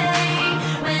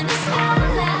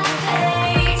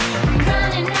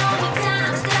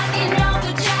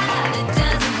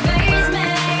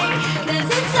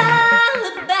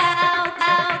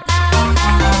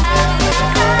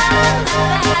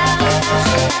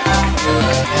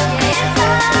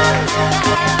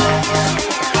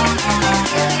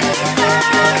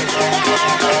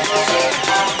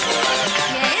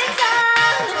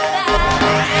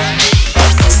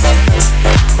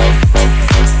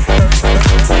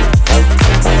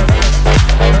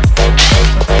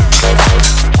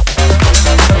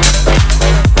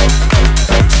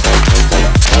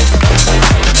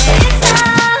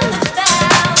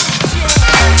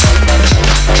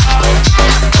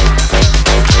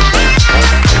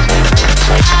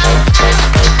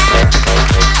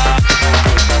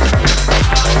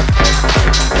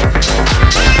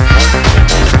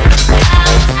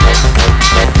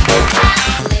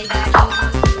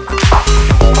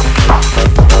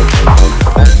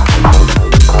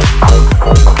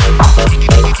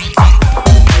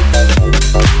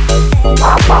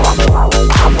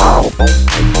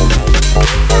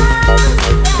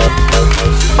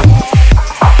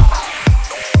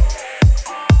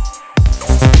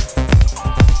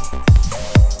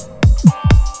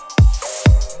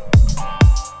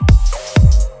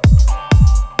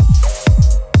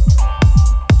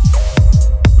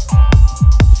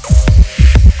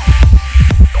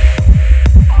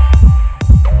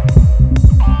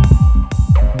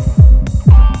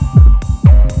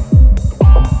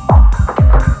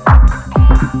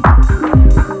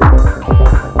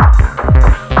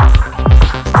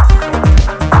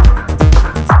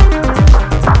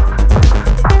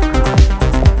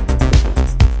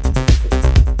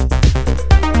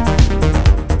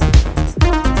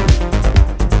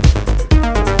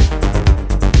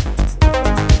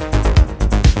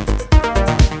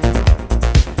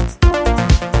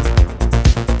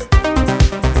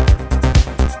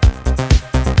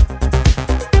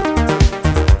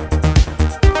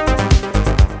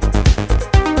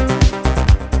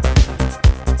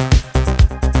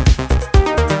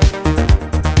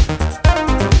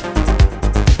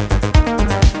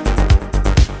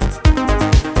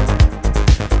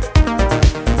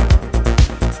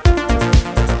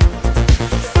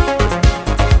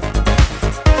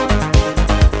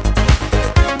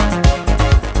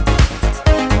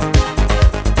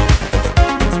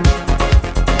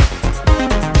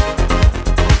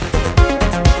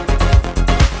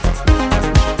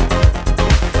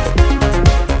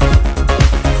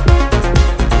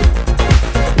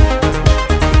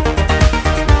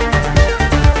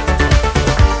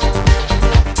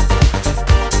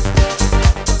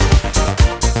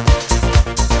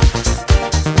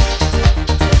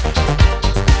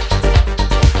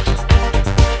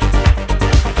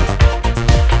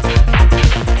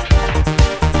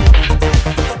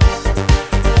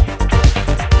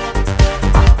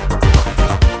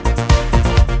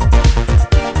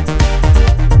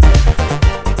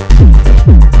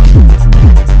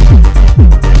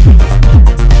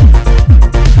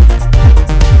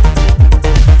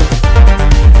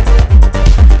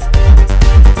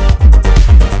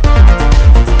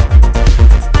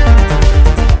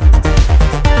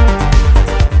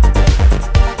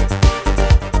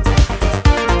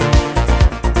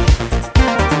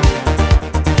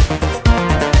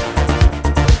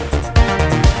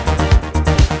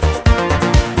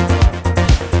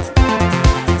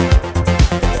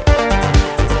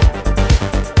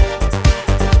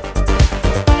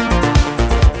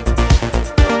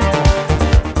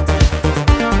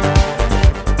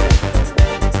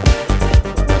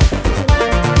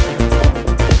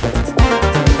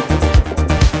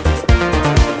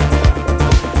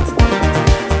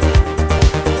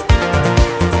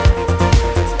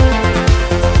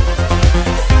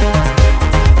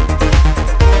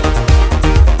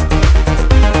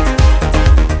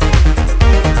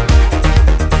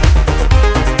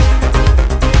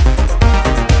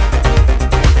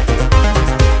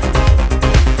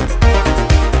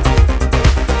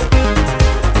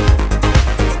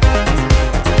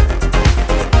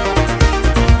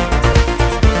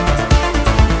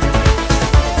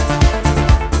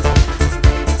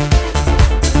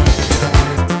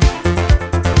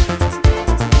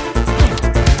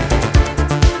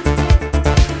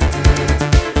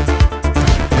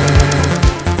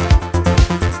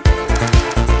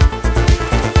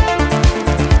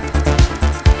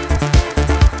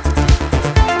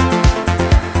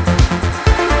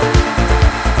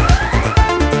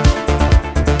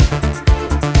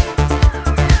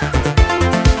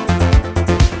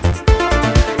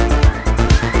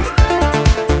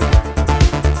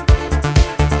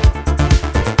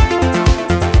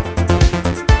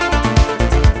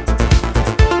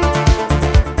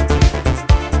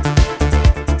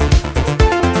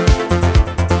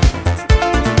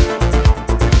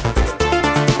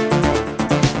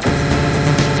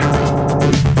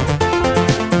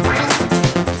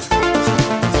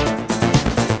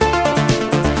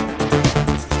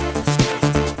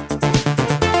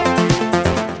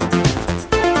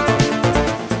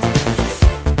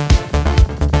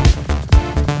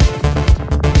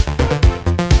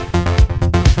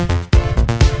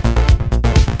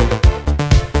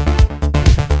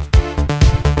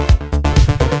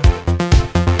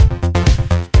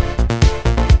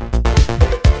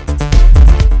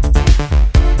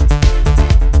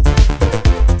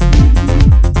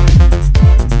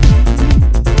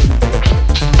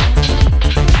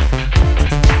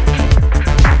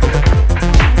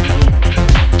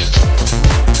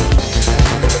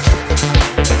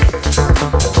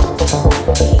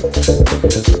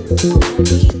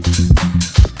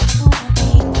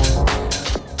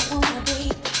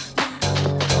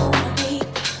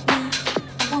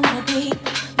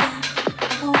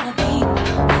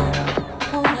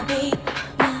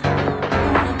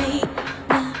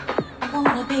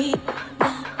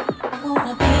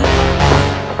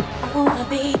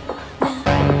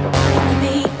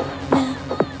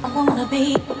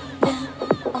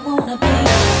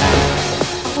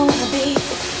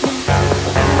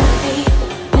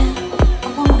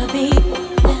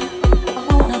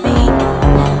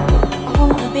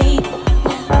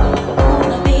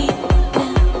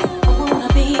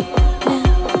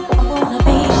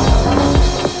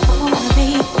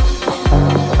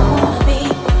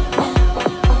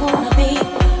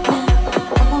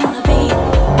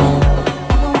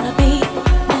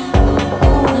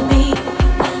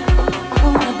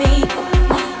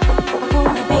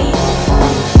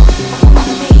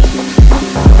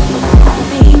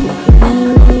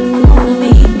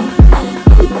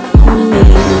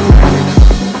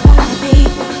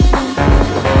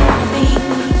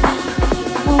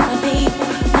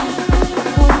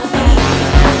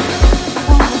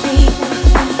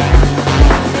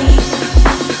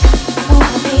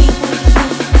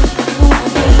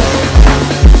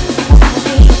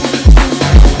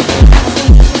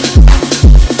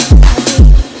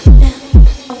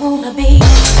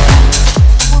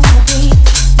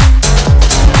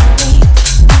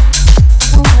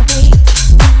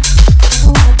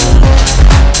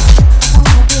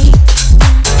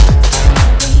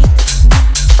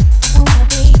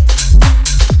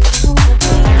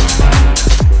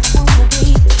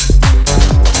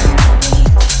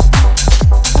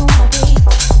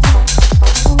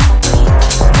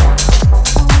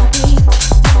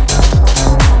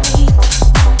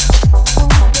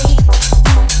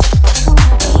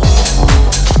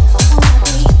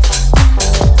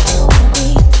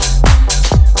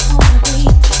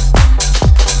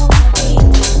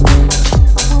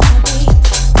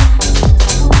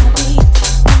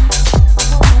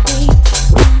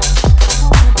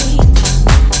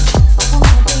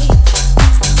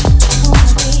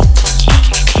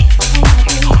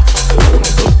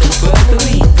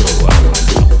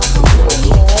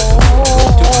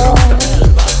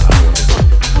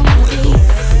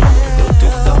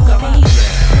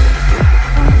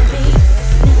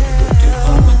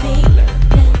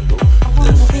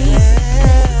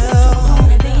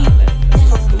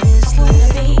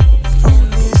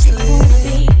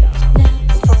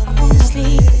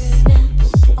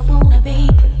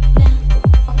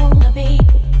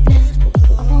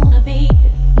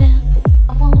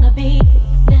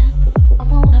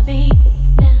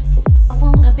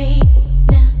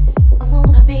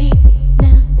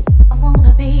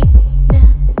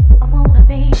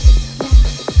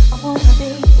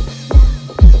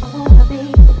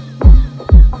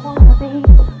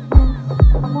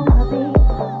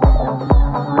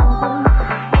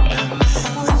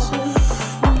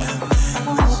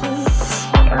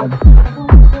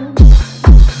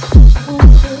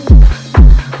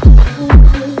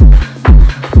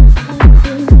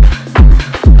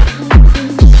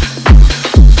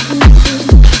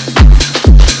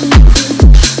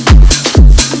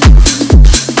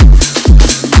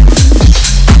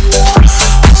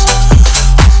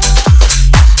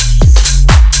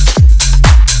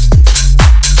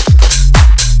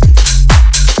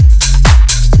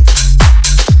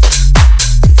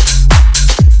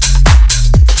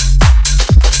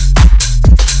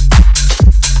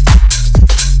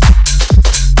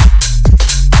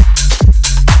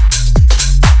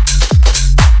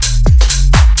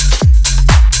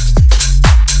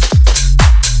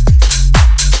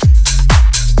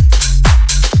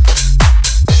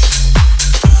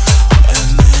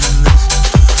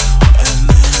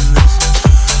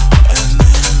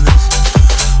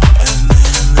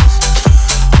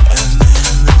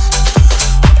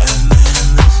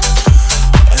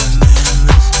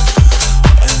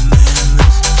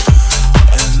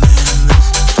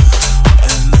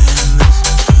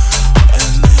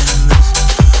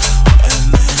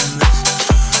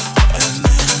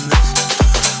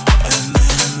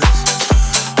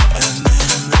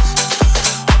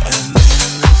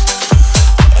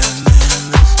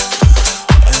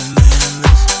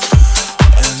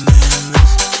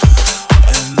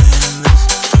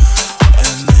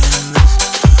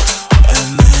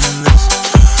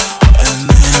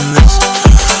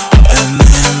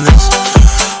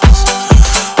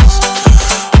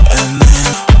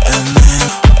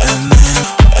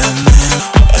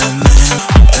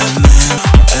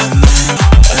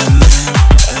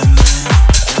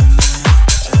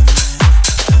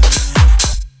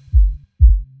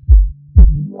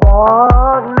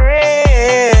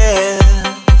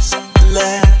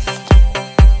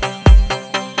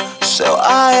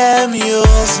 I am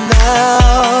yours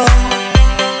now.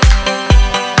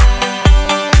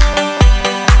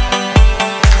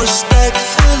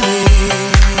 Respectfully,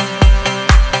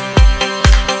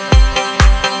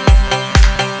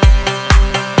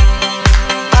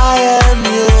 I am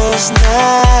yours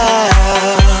now.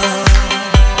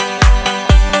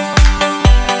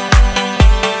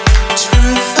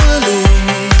 Truthfully,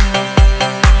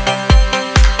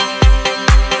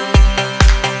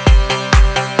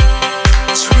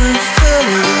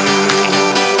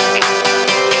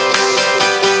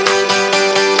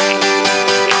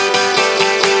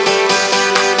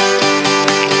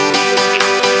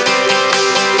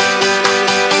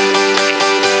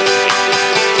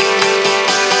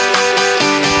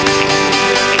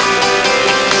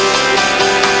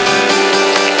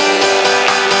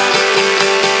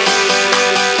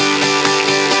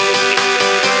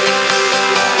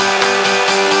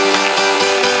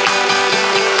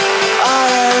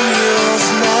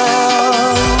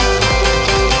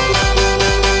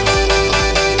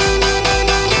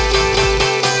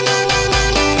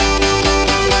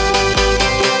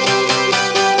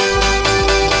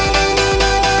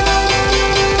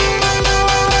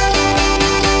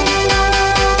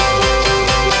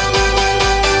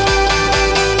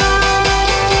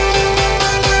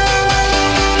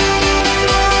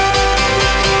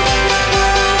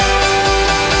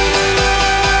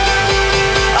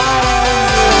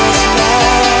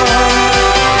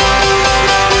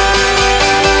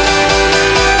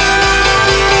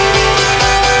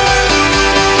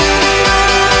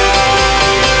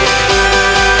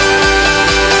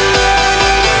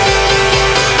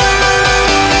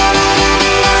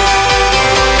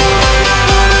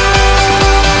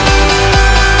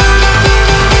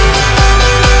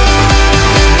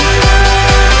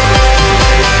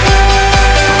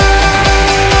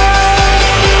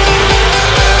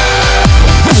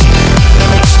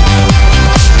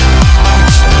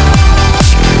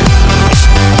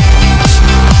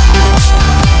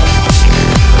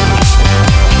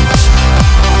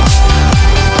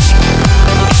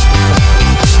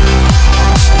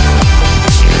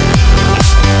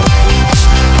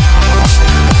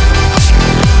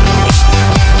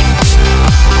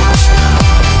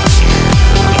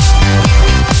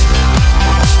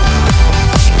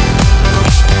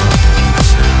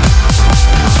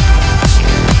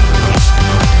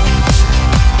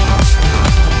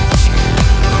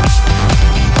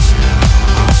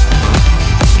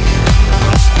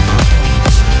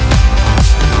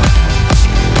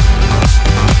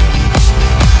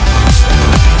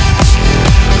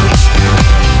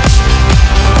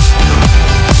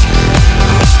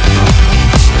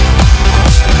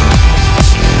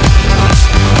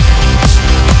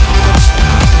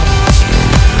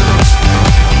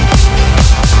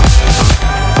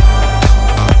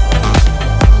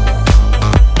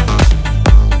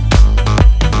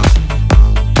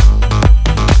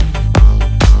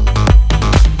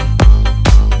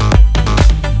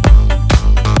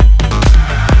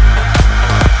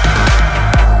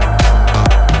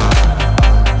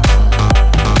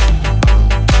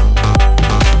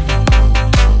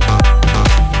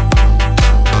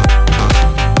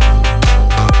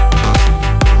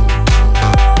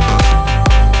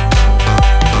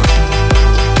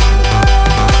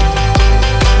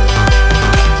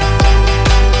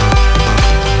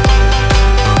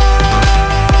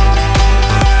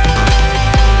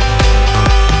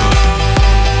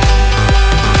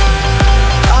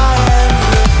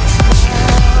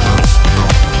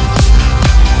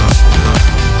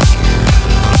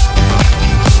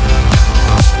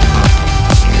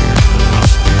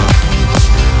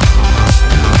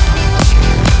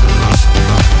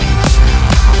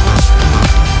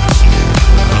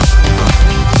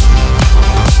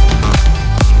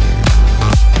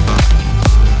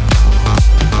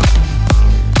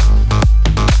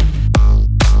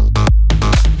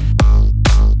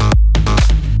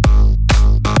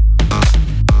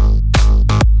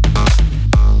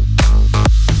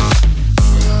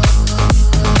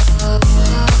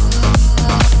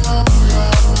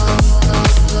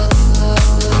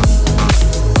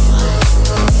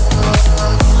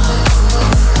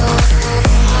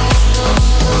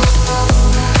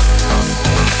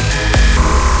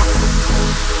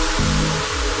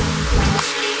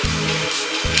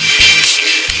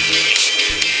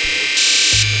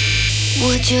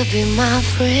 Would you be my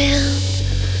friend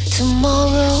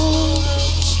tomorrow?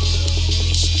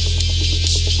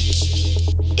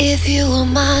 If you were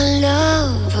my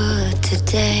lover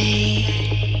today,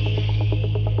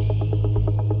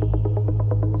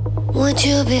 would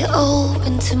you be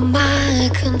open to my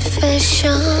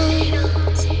confessions?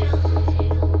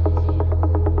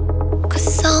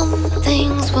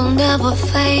 memories will never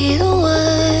fade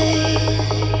away.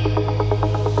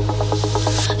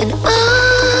 And I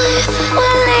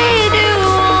will lead you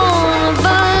on a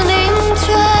burning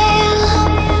trail.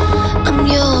 I'm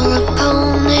your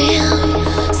opponent,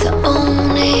 so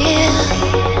own it.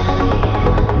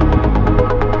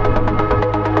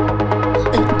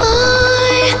 And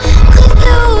I could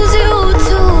lose you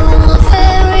to a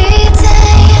fairy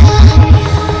tale.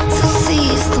 So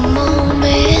seize the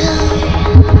moment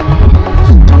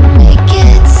and make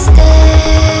it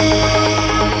stay.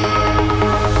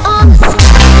 On the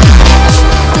sky,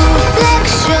 the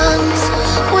reflections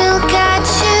will guide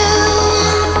you.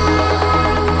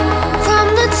 From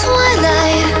the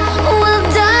twilight, we'll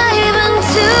dive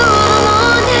into the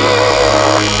morning.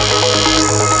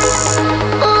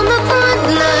 On the front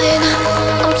line,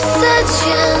 I'm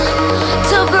searching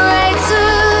to break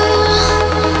through.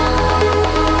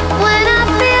 When I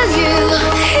feel you,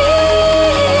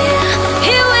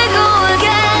 here we go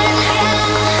again.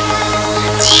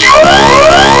 Here we go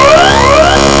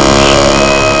again.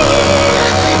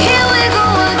 Here we go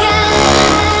again.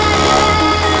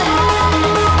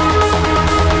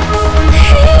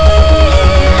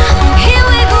 Here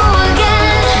we go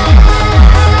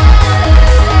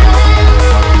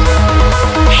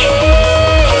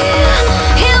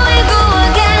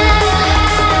again.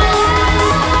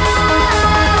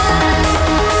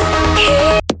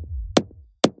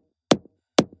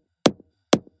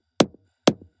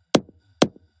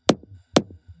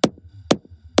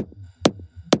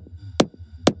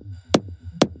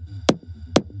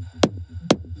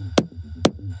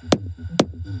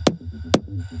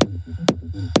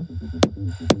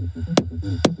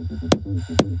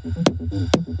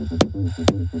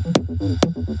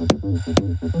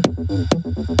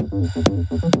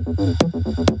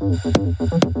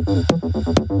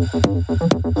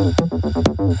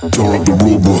 Dog the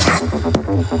robot.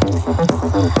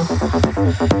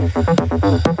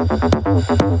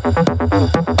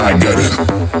 I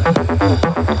got it.